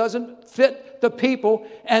because it doesn't fit the people,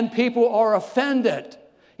 and people are offended.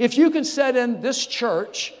 If you can sit in this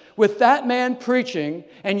church with that man preaching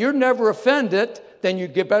and you're never offended, then you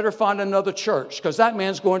better find another church, because that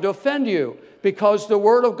man's going to offend you, because the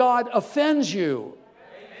Word of God offends you.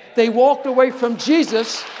 Amen. They walked away from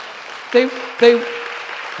Jesus. They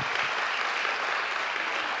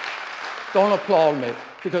don't applaud me,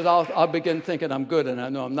 because I'll begin thinking I'm good, and I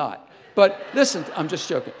know I'm not. But listen, I'm just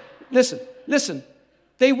joking. Listen.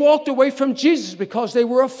 They walked away from Jesus because they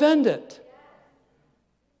were offended.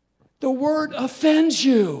 The Word offends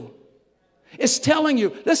you. It's telling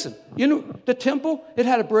you, listen, you know, the temple, it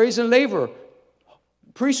had a brazen laver.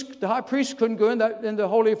 The high priest couldn't go in the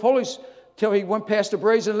Holy of Holies till he went past the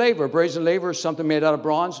brazen laver. A brazen laver is something made out of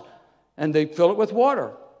bronze, and they fill it with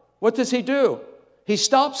water. What does he do? He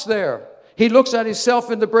stops there. He looks at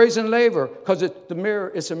himself in the brazen laver, because it's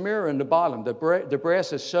a mirror in the bottom. The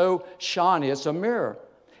brass is so shiny, it's a mirror.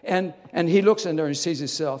 And he looks in there and he sees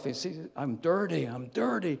himself. He sees, I'm dirty.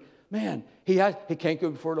 Man, he can't go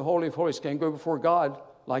before the Holy of Holies, can't go before God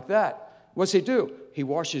like that. What's he do? He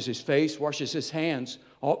washes his face, washes his hands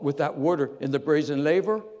with that water in the brazen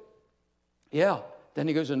laver. Yeah, then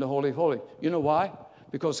he goes into the Holy of Holies. You know why?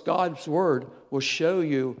 Because God's Word will show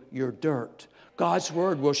you your dirt. God's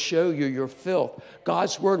Word will show you your filth.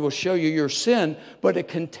 God's Word will show you your sin, but it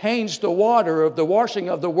contains the water of the washing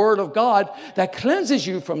of the Word of God that cleanses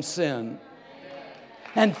you from sin.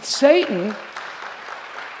 And Satan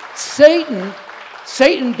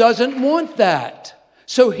doesn't want that.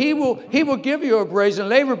 So he will give you a brazen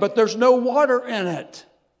laver, but there's no water in it.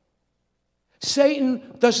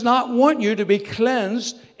 Satan does not want you to be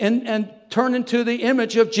cleansed and turn into the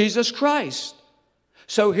image of Jesus Christ.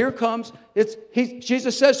 So here comes,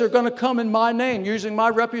 Jesus says they're going to come in my name, using my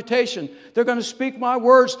reputation. They're going to speak my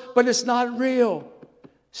words, but it's not real.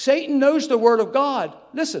 Satan knows the Word of God.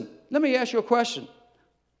 Listen, let me ask you a question.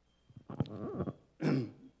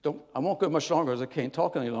 I won't go much longer because I can't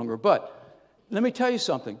talk any longer, but let me tell you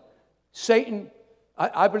something. Satan,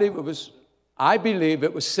 I believe it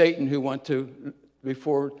was Satan who went to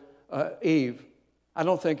before Eve. I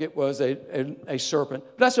don't think it was a serpent.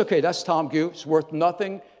 But that's okay. That's Tom Gue. It's worth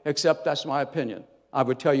nothing except that's my opinion. I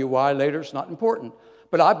would tell you why later. It's not important.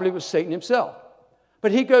 But I believe it was Satan himself.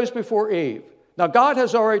 But he goes before Eve. Now, God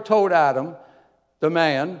has already told Adam, the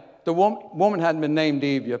man, the woman hadn't been named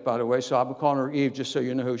Eve yet, by the way, so I'm calling her Eve just so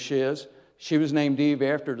you know who she is. She was named Eve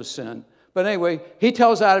after the sin. But anyway, he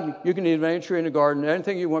tells Adam, you can eat of any tree in the garden,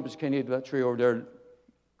 anything you want, but you can't eat of that tree over there,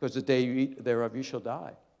 because the day you eat thereof, you shall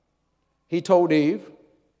die. He told Eve.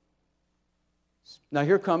 Now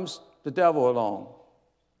here comes the devil along.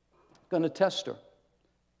 Going to test her.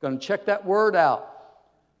 Going to check that word out.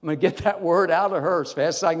 I'm going to get that word out of her as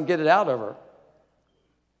fast as I can get it out of her.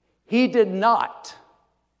 He did not.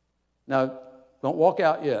 Now, don't walk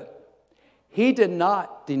out yet. He did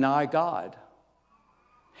not deny God.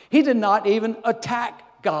 He did not even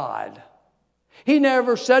attack God. He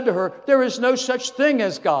never said to her, there is no such thing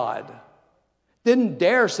as God. Didn't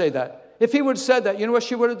dare say that. If he would have said that, you know what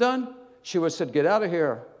she would have done? She would have said, get out of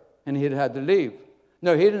here. And he'd had to leave.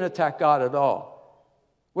 No, he didn't attack God at all.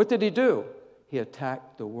 What did he do? He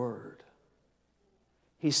attacked the Word.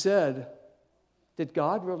 He said, did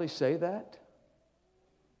God really say that?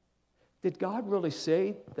 Did God really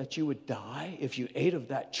say that you would die if you ate of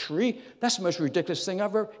that tree? That's the most ridiculous thing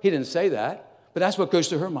I've ever... He didn't say that, but that's what goes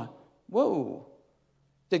through her mind. Whoa.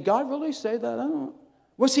 Did God really say that? I don't know.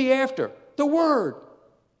 What's he after? The Word.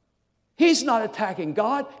 He's not attacking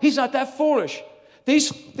God. He's not that foolish.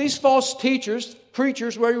 These false teachers,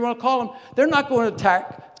 preachers, whatever you want to call them, they're not going to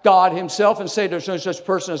attack God himself and say there's no such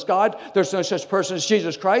person as God, there's no such person as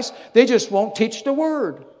Jesus Christ. They just won't teach the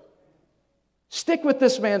Word. Stick with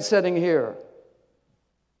this man sitting here.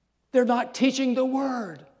 They're not teaching the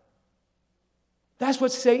Word. That's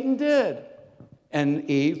what Satan did. And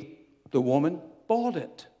Eve, the woman, bought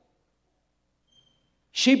it.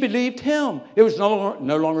 She believed him. It was no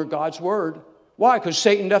longer God's Word. Why? Because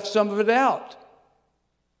Satan left some of it out.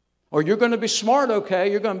 Or you're going to be smart,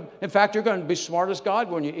 okay? In fact, you're going to be smart as God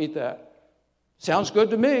when you eat that. Sounds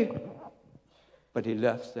good to me. But he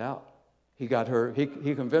left it out. He got her, he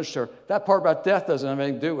convinced her, that part about death doesn't have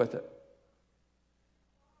anything to do with it.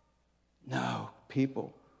 No,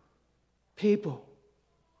 people.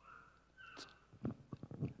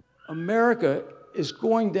 America is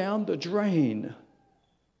going down the drain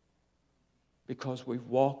because we've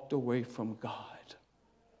walked away from God.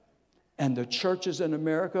 And the churches in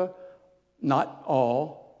America, not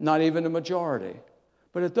all, not even the majority,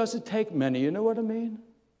 but it doesn't take many, you know what I mean?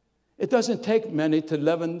 It doesn't take many to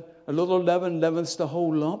leaven, a little leaven leavens the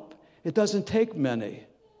whole lump. It doesn't take many.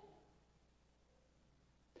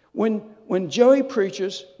 When Joey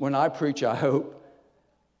preaches, when I preach, I hope,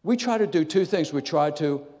 we try to do two things. We try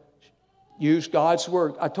to use God's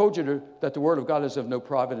Word. I told you that the Word of God is of no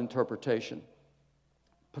private interpretation.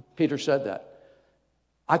 Peter said that.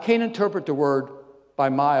 I can't interpret the Word by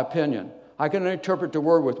my opinion. I can interpret the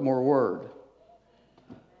Word with more Word.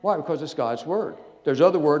 Why? Because it's God's Word. There's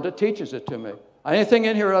other Word that teaches it to me. Anything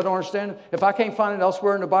in here I don't understand, if I can't find it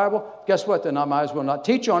elsewhere in the Bible, guess what? Then I might as well not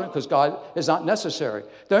teach on it because God is not necessary.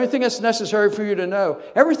 The only thing that's necessary for you to know,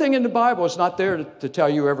 everything in the Bible is not there to tell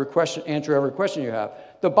you every question, answer every question you have.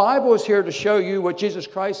 The Bible is here to show you what Jesus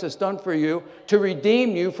Christ has done for you to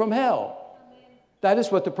redeem you from hell. That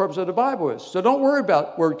is what the purpose of the Bible is. So don't worry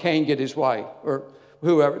about where Cain get his wife or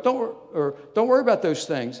whoever. Don't worry about those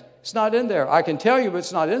things. It's not in there. I can tell you, but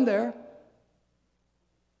it's not in there.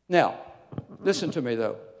 Now, listen to me,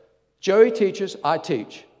 though. Joey teaches, I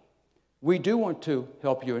teach. We do want to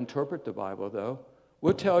help you interpret the Bible, though.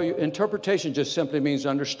 We'll tell you, interpretation just simply means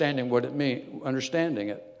understanding what it means, understanding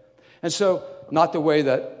it. And so, not the way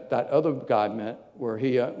that other guy meant, where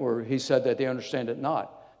he said that they understand it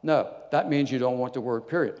not. No, that means you don't want the word,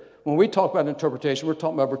 period. When we talk about interpretation, we're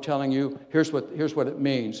telling you, here's what it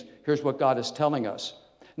means. Here's what God is telling us.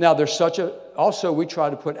 Now, also we try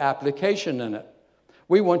to put application in it.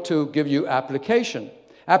 We want to give you application.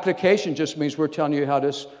 Application just means we're telling you how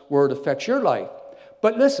this word affects your life.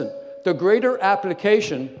 But listen, the greater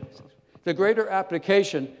application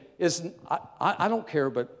is, I don't care,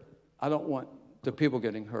 but I don't want the people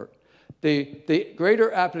getting hurt. The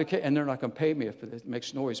greater application, and they're not going to pay me if it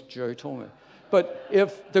makes noise, Jerry told me. But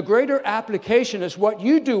if the greater application is what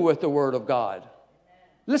you do with the Word of God,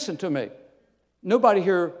 listen to me. Nobody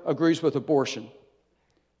here agrees with abortion.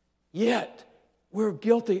 Yet, we're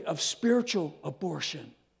guilty of spiritual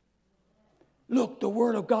abortion. Look, the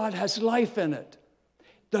Word of God has life in it.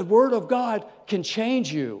 The Word of God can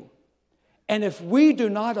change you. And if we do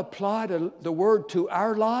not apply the Word to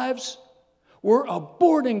our lives, we're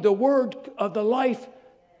aborting the Word of the life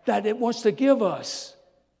that it wants to give us.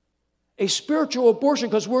 A spiritual abortion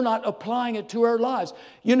because we're not applying it to our lives.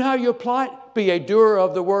 You know how you apply it? Be a doer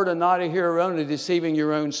of the Word and not a hearer only, deceiving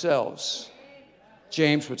your own selves,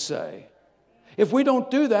 James would say. If we don't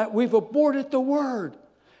do that, we've aborted the word.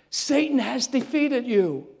 Satan has defeated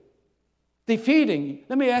you. Defeating.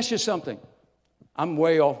 Let me ask you something. I'm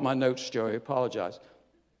way off my notes, Joey. I apologize.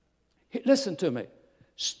 Listen to me.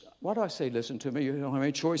 Why do I say listen to me? You don't have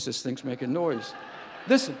any choice. This thing's making noise.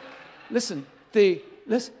 Listen.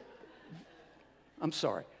 I'm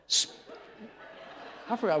sorry.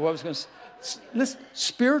 I forgot what I was going to say. Listen,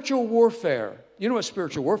 spiritual warfare. You know what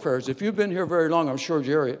spiritual warfare is? If you've been here very long, I'm sure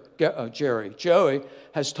Joey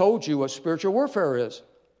has told you what spiritual warfare is.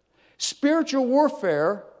 Spiritual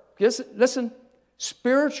warfare, listen,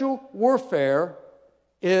 spiritual warfare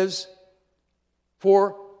is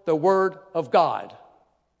for the Word of God.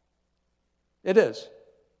 It is.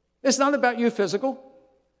 It's not about you physical.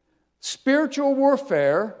 Spiritual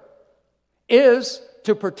warfare is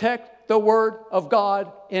to protect the Word of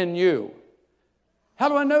God in you. How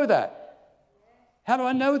do I know that? How do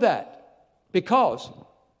I know that? Because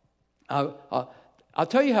I'll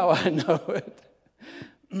tell you how I know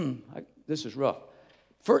it. This is rough.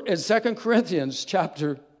 In 2 Corinthians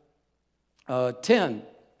chapter 10,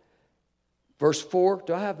 verse 4.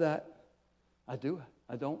 Do I have that? I do.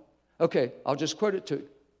 I don't? Okay, I'll just quote it to you.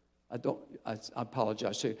 I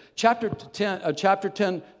apologize to you. Chapter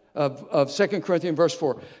 10 of 2 Corinthians, verse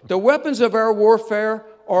 4. The weapons of our warfare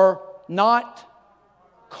are not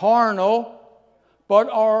carnal, but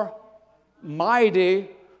are mighty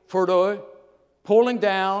for the pulling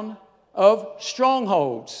down of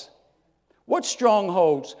strongholds. What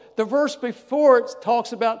strongholds? The verse before it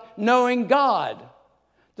talks about knowing God.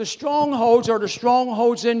 The strongholds are the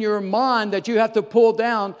strongholds in your mind that you have to pull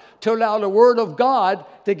down to allow the Word of God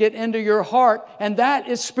to get into your heart, and that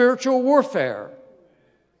is spiritual warfare.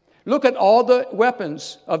 Look at all the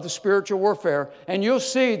weapons of the spiritual warfare, and you'll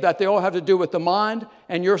see that they all have to do with the mind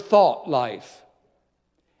and your thought life.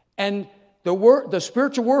 And the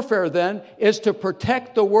spiritual warfare then is to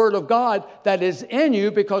protect the Word of God that is in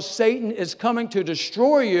you, because Satan is coming to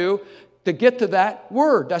destroy you to get to that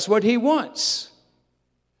Word. That's what he wants.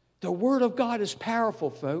 The Word of God is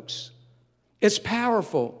powerful, folks. It's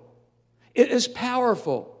powerful. It is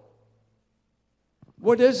powerful.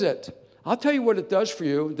 What is it? I'll tell you what it does for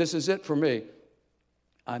you. This is it for me.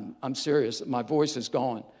 I'm serious. My voice is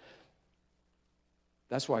gone.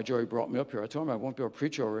 That's why Joey brought me up here. I told him I won't be able to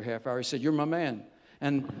preach over a half hour. He said, "You're my man."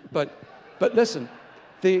 But listen,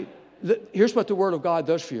 here's what the Word of God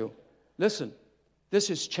does for you. Listen, this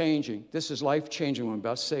is changing. This is life-changing what I'm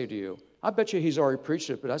about to say to you. I bet you he's already preached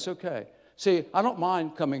it, but that's okay. See, I don't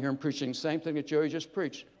mind coming here and preaching the same thing that Joey just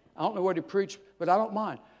preached. I don't know what he preached, but I don't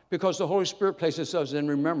mind, because the Holy Spirit places us in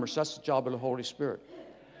remembrance. That's the job of the Holy Spirit.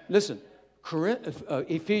 Listen,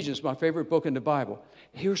 Ephesians, my favorite book in the Bible.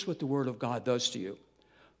 Here's what the Word of God does to you.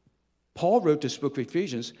 Paul wrote this book of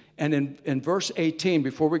Ephesians, and in verse 18,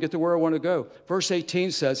 before we get to where I want to go, verse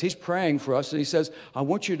 18 says, he's praying for us, and he says, I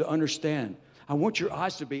want you to understand. I want your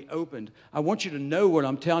eyes to be opened. I want you to know what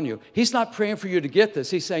I'm telling you. He's not praying for you to get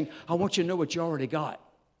this. He's saying, I want you to know what you already got.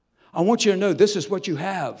 I want you to know this is what you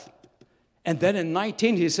have. And then in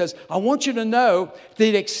 19, he says, I want you to know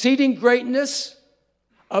the exceeding greatness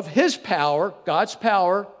of His power, God's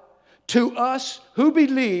power, to us who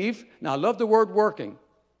believe. Now, I love the word working.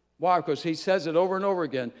 Why? Because he says it over and over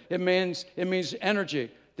again. It means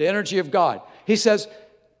energy, the energy of God. He says,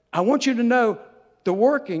 I want you to know the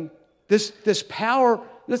working, this power.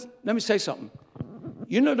 Let me say something.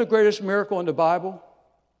 You know the greatest miracle in the Bible?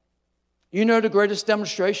 You know the greatest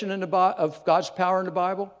demonstration of God's power in the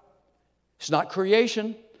Bible? It's not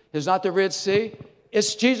creation. It's not the Red Sea.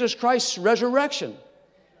 It's Jesus Christ's resurrection.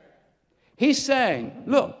 He's saying,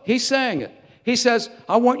 look, he's saying it. He says,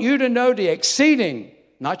 I want you to know the exceeding,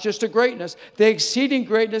 not just the greatness, the exceeding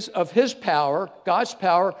greatness of His power, God's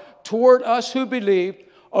power, toward us who believe,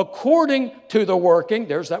 according to the working,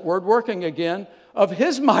 there's that word working again, of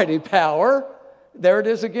His mighty power, there it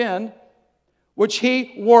is again, which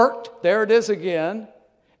He worked, there it is again,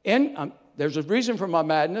 there's a reason for my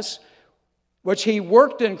madness, which He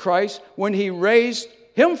worked in Christ when He raised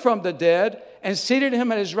Him from the dead and seated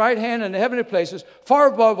Him at His right hand in the heavenly places, far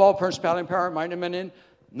above all principality and power and might and dominion,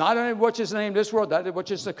 not only which is the name of this world, that which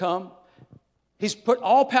is to come. He's put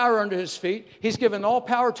all power under His feet. He's given all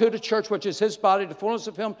power to the church, which is His body, the fullness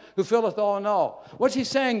of Him who filleth all in all. What's He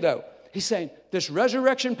saying, though? He's saying, this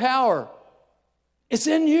resurrection power, it's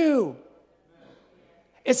in you.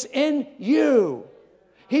 It's in you.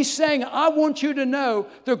 He's saying, I want you to know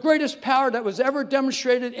the greatest power that was ever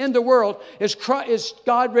demonstrated in the world is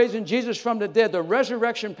God raising Jesus from the dead, the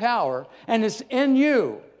resurrection power, and it's in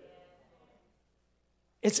you.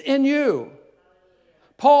 It's in you.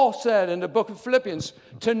 Paul said in the book of Philippians,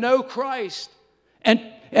 to know Christ and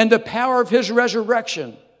and the power of his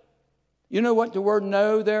resurrection. You know what the word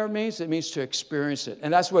know there means? It means to experience it.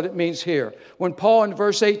 And that's what it means here. When Paul in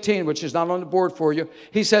verse 18, which is not on the board for you,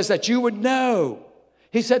 he says that you would know.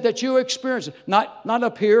 He said that you experience it. Not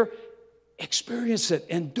up here. Experience it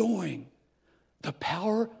in doing. The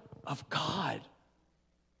power of God.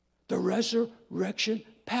 The resurrection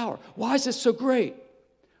power. Why is it so great?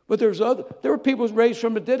 But there were people raised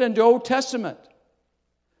from the dead in the Old Testament.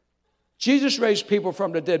 Jesus raised people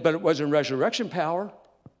from the dead, but it wasn't resurrection power.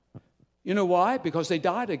 You know why? Because they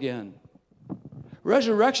died again.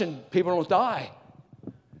 Resurrection, people don't die.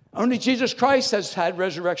 Only Jesus Christ has had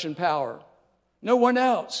resurrection power. No one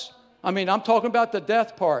else. I mean, I'm talking about the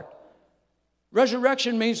death part.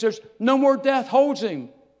 Resurrection means there's no more death holds him.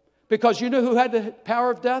 Because you know who had the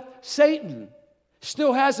power of death? Satan.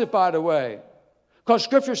 Still has it, by the way. Because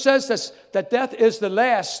Scripture says that death is the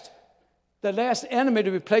last enemy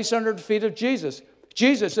to be placed under the feet of Jesus.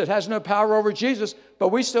 Jesus, it has no power over Jesus, but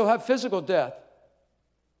we still have physical death.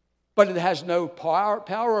 But it has no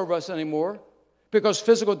power over us anymore because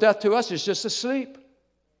physical death to us is just asleep.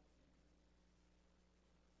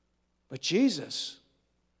 But Jesus,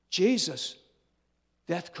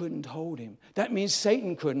 death couldn't hold him. That means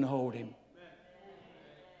Satan couldn't hold him.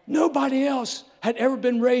 Nobody else had ever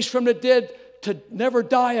been raised from the dead to never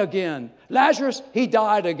die again. Lazarus, he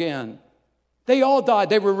died again. They all died.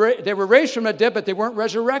 They were raised from the dead, but they weren't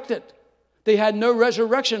resurrected. They had no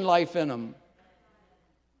resurrection life in them.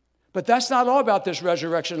 But that's not all about this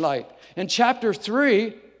resurrection life. In chapter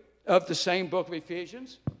 3 of the same book of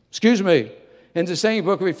Ephesians, in the same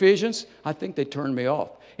book of Ephesians, I think they turned me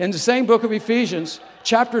off. In the same book of Ephesians,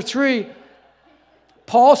 chapter 3,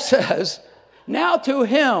 Paul says, now to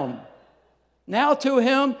him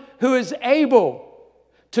who is able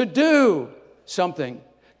to do something.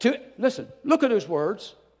 Listen, look at those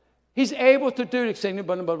words. He's able to do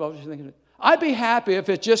exceeding. I'd be happy if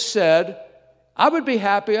it just said, I would be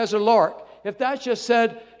happy as a lark if that just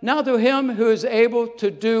said, now to him who is able to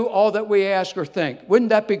do all that we ask or think. Wouldn't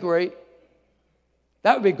that be great?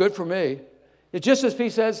 That would be good for me. It's just as he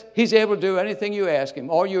says, he's able to do anything you ask him,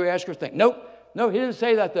 all you ask or think. Nope. No, he didn't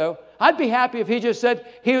say that, though. I'd be happy if he just said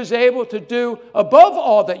he was able to do above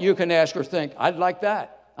all that you can ask or think. I'd like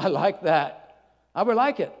that. I like that. I would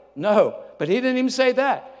like it. No, but he didn't even say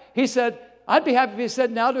that. He said, I'd be happy if he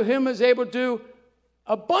said, now to him is able to do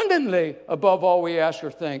abundantly above all we ask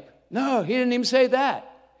or think. No, he didn't even say that.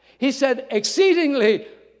 He said, exceedingly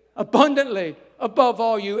abundantly above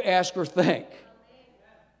all you ask or think.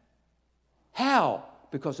 How?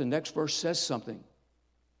 Because the next verse says something.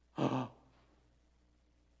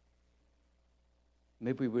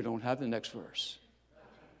 Maybe we don't have the next verse.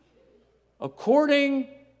 According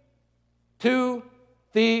to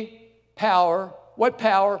the power. What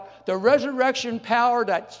power? The resurrection power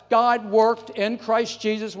that God worked in Christ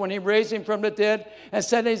Jesus when he raised him from the dead and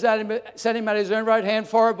set him at his own right hand,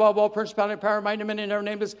 far above all principality, power, might, and dominion, never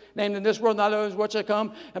named in this world, not always what shall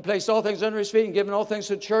come, and placed all things under his feet and given all things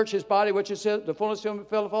to the church, his body, which is the fullness of him,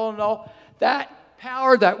 fill of all and all. That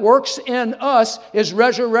power that works in us is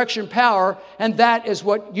resurrection power, and that is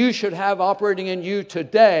what you should have operating in you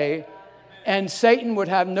today. And Satan would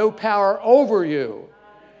have no power over you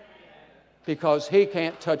because he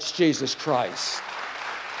can't touch Jesus Christ.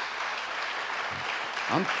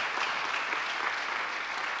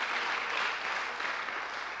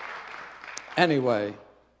 Anyway,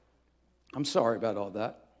 I'm sorry about all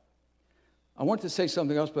that. I want to say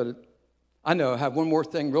something else, but I know I have one more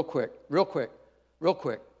thing real quick.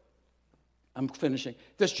 I'm finishing.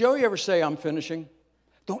 Does Joey ever say I'm finishing?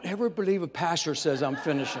 Don't ever believe a pastor says I'm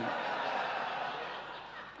finishing.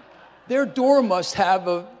 Their door must have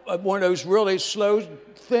one of those really slow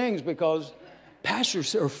things because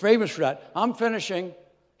pastors are famous for that. I'm finishing.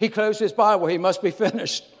 He closed his Bible. He must be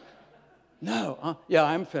finished. No. Yeah,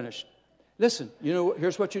 I'm finished. Listen, you know,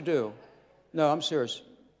 here's what you do. No, I'm serious.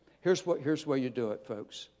 Here's where you do it,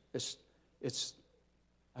 folks.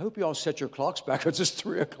 I hope you all set your clocks back. It's just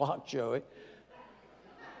 3 o'clock, Joey.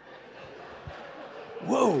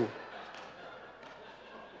 Whoa.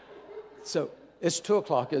 So it's 2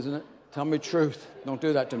 o'clock, isn't it? Tell me the truth. Don't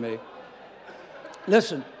do that to me.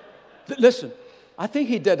 Listen. I think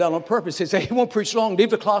he did that on purpose. He said he won't preach long. Leave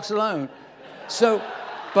the clocks alone. So,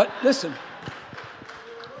 but listen.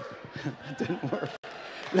 It didn't work.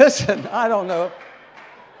 Listen, I don't know.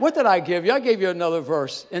 What did I give you? I gave you another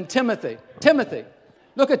verse in Timothy.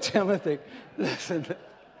 Look at Timothy. Listen.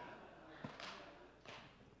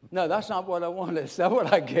 No, that's not what I wanted. Is that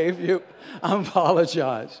what I gave you? I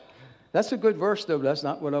apologize. That's a good verse, though, but that's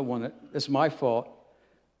not what I wanted. It's my fault.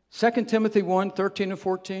 2 Timothy 1, 13 and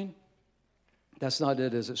 14. That's not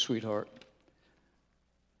it, is it, sweetheart?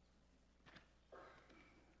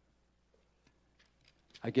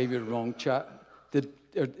 I gave you the wrong chat.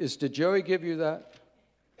 Did Joey give you that?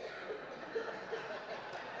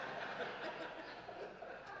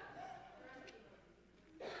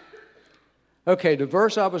 Okay, the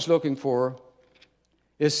verse I was looking for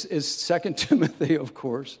is 2 Timothy, of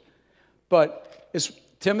course. But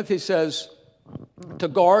Timothy says, to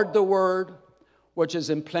guard the word which is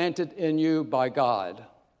implanted in you by God.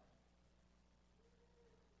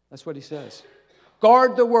 That's what he says.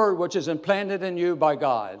 Guard the word which is implanted in you by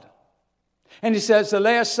God. And he says the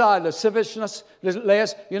last side, lasciviousness,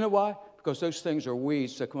 you know why? Because those things are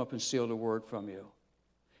weeds that come up and steal the word from you.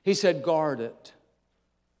 He said, guard it.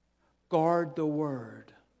 Guard the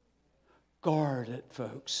word. Guard it,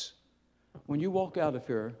 folks. When you walk out of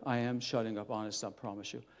here, I am shutting up, honest, I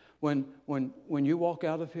promise you. When you walk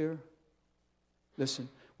out of here, listen,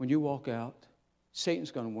 when you walk out,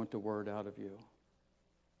 Satan's going to want the word out of you.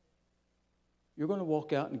 You're going to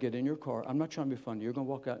walk out and get in your car. I'm not trying to be funny. You're going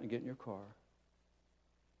to walk out and get in your car.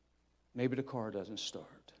 Maybe the car doesn't start.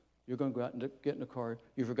 You're going to go out and get in the car.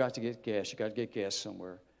 You forgot to get gas. You got to get gas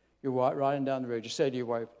somewhere. You're riding down the road. You say to your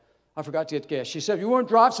wife, I forgot to get gas. She said, if you wouldn't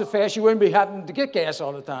drive so fast, you wouldn't be having to get gas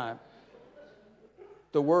all the time.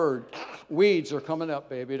 The word, weeds are coming up,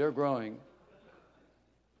 baby. They're growing.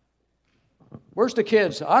 Where's the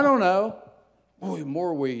kids? I don't know. Boy,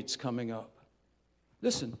 more weeds coming up.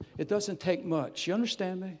 Listen, it doesn't take much. You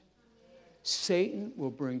understand me? Satan will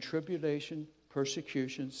bring tribulation,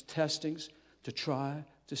 persecutions, testings to try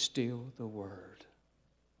to steal the word.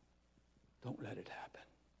 Don't let it happen.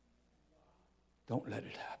 Don't let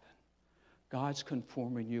it happen. God's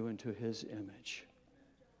conforming you into his image.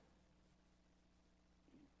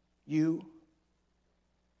 You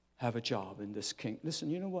have a job in this kingdom. Listen,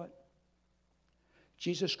 you know what?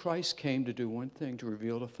 Jesus Christ came to do one thing, to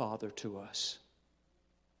reveal the Father to us.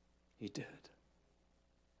 He did.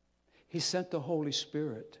 He sent the Holy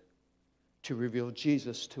Spirit to reveal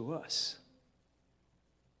Jesus to us.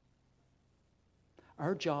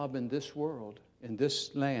 Our job in this world, in this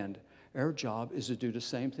land, our job is to do the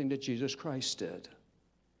same thing that Jesus Christ did.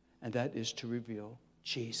 And that is to reveal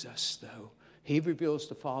Jesus, though. He reveals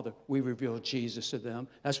the Father. We reveal Jesus to them.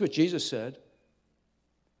 That's what Jesus said.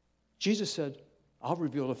 Jesus said, I'll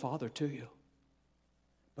reveal the Father to you.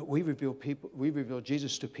 But we reveal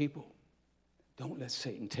Jesus to people. Don't let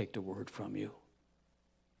Satan take the word from you.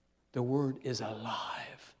 The word is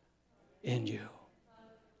alive in you.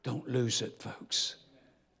 Don't lose it, folks.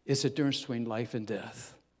 It's the difference between life and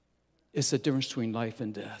death. It's the difference between life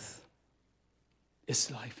and death.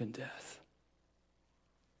 It's life and death.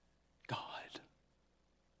 God.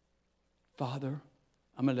 Father,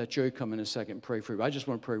 I'm going to let Joey come in a second and pray for you. I just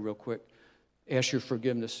want to pray real quick. Ask your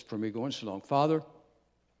forgiveness for me going so long. Father,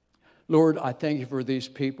 Lord, I thank you for these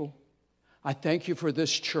people. I thank you for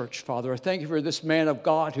this church, Father. I thank you for this man of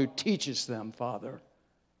God who teaches them, Father.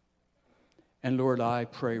 And Lord, I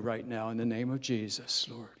pray right now in the name of Jesus,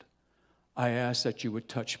 Lord, I ask that you would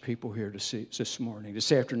touch people here this morning,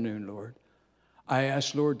 this afternoon, Lord. I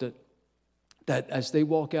ask, Lord, that as they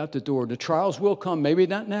walk out the door, the trials will come, maybe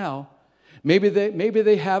not now. Maybe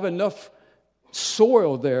they have enough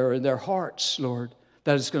soil there in their hearts, Lord,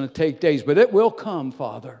 that it's going to take days, but it will come,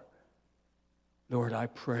 Father. Lord, I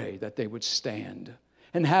pray that they would stand.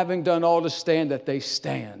 And having done all to stand, that they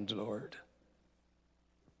stand, Lord.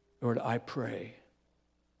 Lord, I pray.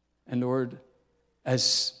 And Lord,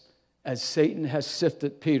 as Satan has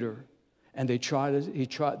sifted Peter, and they try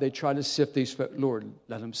to sift these folks, Lord,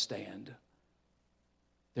 let them stand.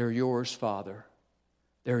 They're yours, Father.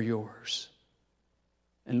 They're yours.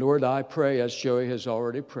 And Lord, I pray, as Joey has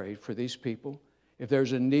already prayed for these people, if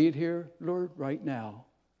there's a need here, Lord, right now,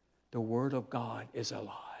 the Word of God is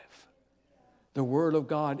alive. The Word of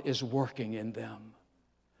God is working in them.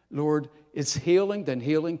 Lord, it's healing, then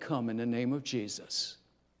healing come in the name of Jesus.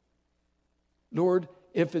 Lord,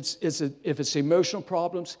 if it's emotional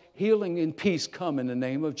problems, healing and peace come in the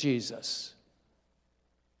name of Jesus.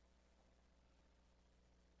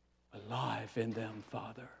 Alive in them,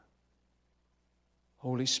 Father.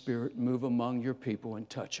 Holy Spirit, move among your people and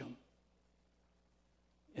touch them.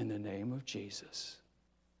 In the name of Jesus.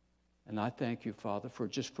 And I thank you, Father, for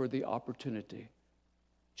the opportunity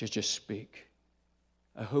to just speak.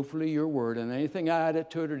 Hopefully your word, and anything I added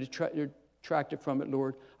to it or detracted from it,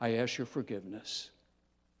 Lord, I ask your forgiveness.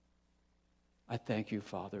 I thank you,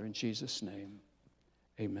 Father, in Jesus' name.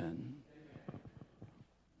 Amen.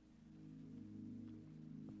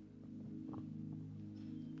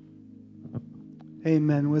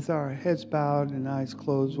 Amen. With our heads bowed and eyes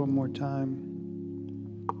closed one more time.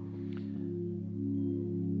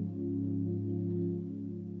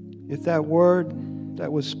 If that word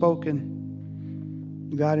that was spoken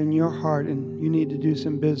got in your heart and you need to do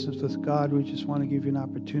some business with God, we just want to give you an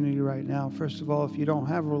opportunity right now. First of all, if you don't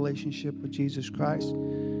have a relationship with Jesus Christ,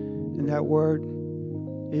 and that word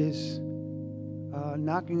is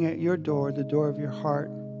knocking at your door, the door of your heart,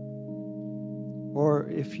 or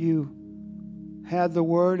if you had the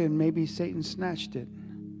word and maybe Satan snatched it,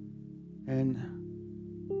 and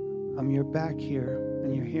you're back here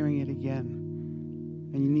and you're hearing it again,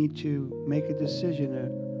 and you need to make a decision to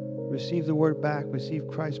receive the word back, receive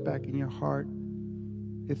Christ back in your heart.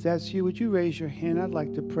 If that's you, would you raise your hand? I'd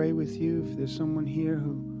like to pray with you. If there's someone here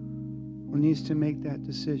who needs to make that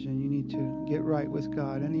decision, you need to get right with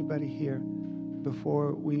God. Anybody here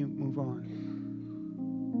before we move on?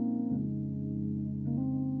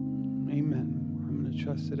 Amen. I'm going to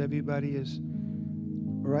trust that everybody is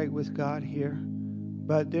right with God here.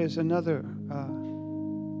 But there's another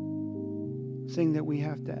thing that we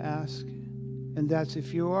have to ask, and that's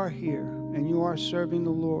if you are here and you are serving the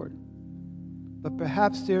Lord, but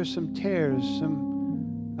perhaps there's some tears,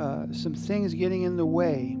 some things getting in the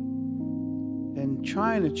way and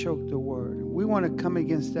trying to choke the word. We want to come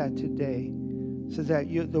against that today so that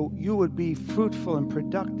you would be fruitful and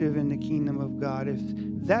productive in the kingdom of God. If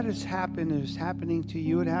that has happened, is happening to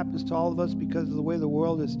you, it happens to all of us because of the way the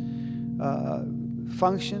world is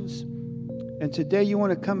functions. And today you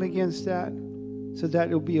want to come against that so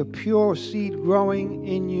that it will be a pure seed growing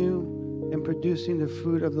in you and producing the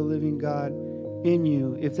fruit of the living God in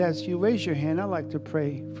you. If that's you, raise your hand. I'd like to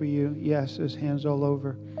pray for you. Yes, there's hands all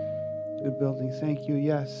over the building. Thank you.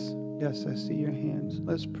 Yes, I see your hands.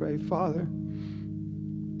 Let's pray. Father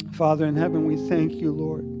in heaven, we thank you,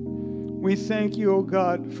 Lord. We thank you, oh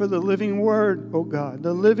God, for the living word, oh God.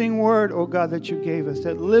 The living word, oh God, that you gave us,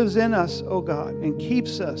 that lives in us, oh God, and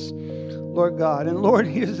keeps us, Lord God. And Lord,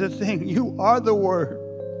 here's the thing. You are the word.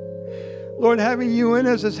 Lord, having you in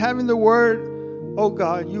us is having the word, oh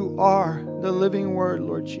God. You are the living word,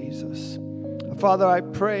 Lord Jesus. Father, I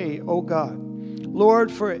pray, oh God,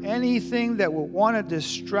 Lord, for anything that will want to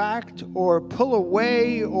distract or pull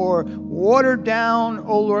away or water down,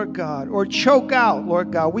 oh Lord God, or choke out,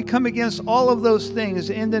 Lord God. We come against all of those things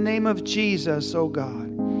in the name of Jesus, oh God.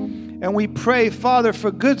 And we pray, Father,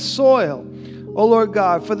 for good soil, oh Lord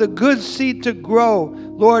God, for the good seed to grow,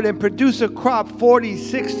 Lord, and produce a crop 40,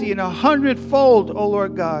 60, and 100-fold, oh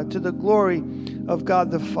Lord God, to the glory of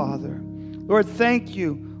God the Father. Lord, thank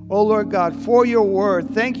you, oh Lord God, for your word.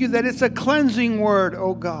 Thank you that it's a cleansing word,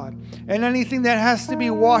 oh God. And anything that has to be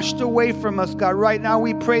washed away from us, God, right now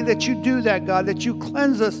we pray that you do that, God, that you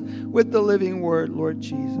cleanse us with the living word, Lord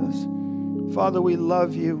Jesus. Father, we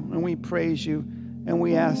love you and we praise you and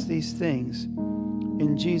we ask these things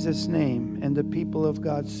in Jesus' name. And the people of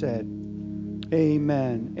God said,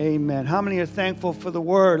 amen. Amen. How many are thankful for the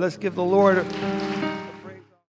word? Let's give the Lord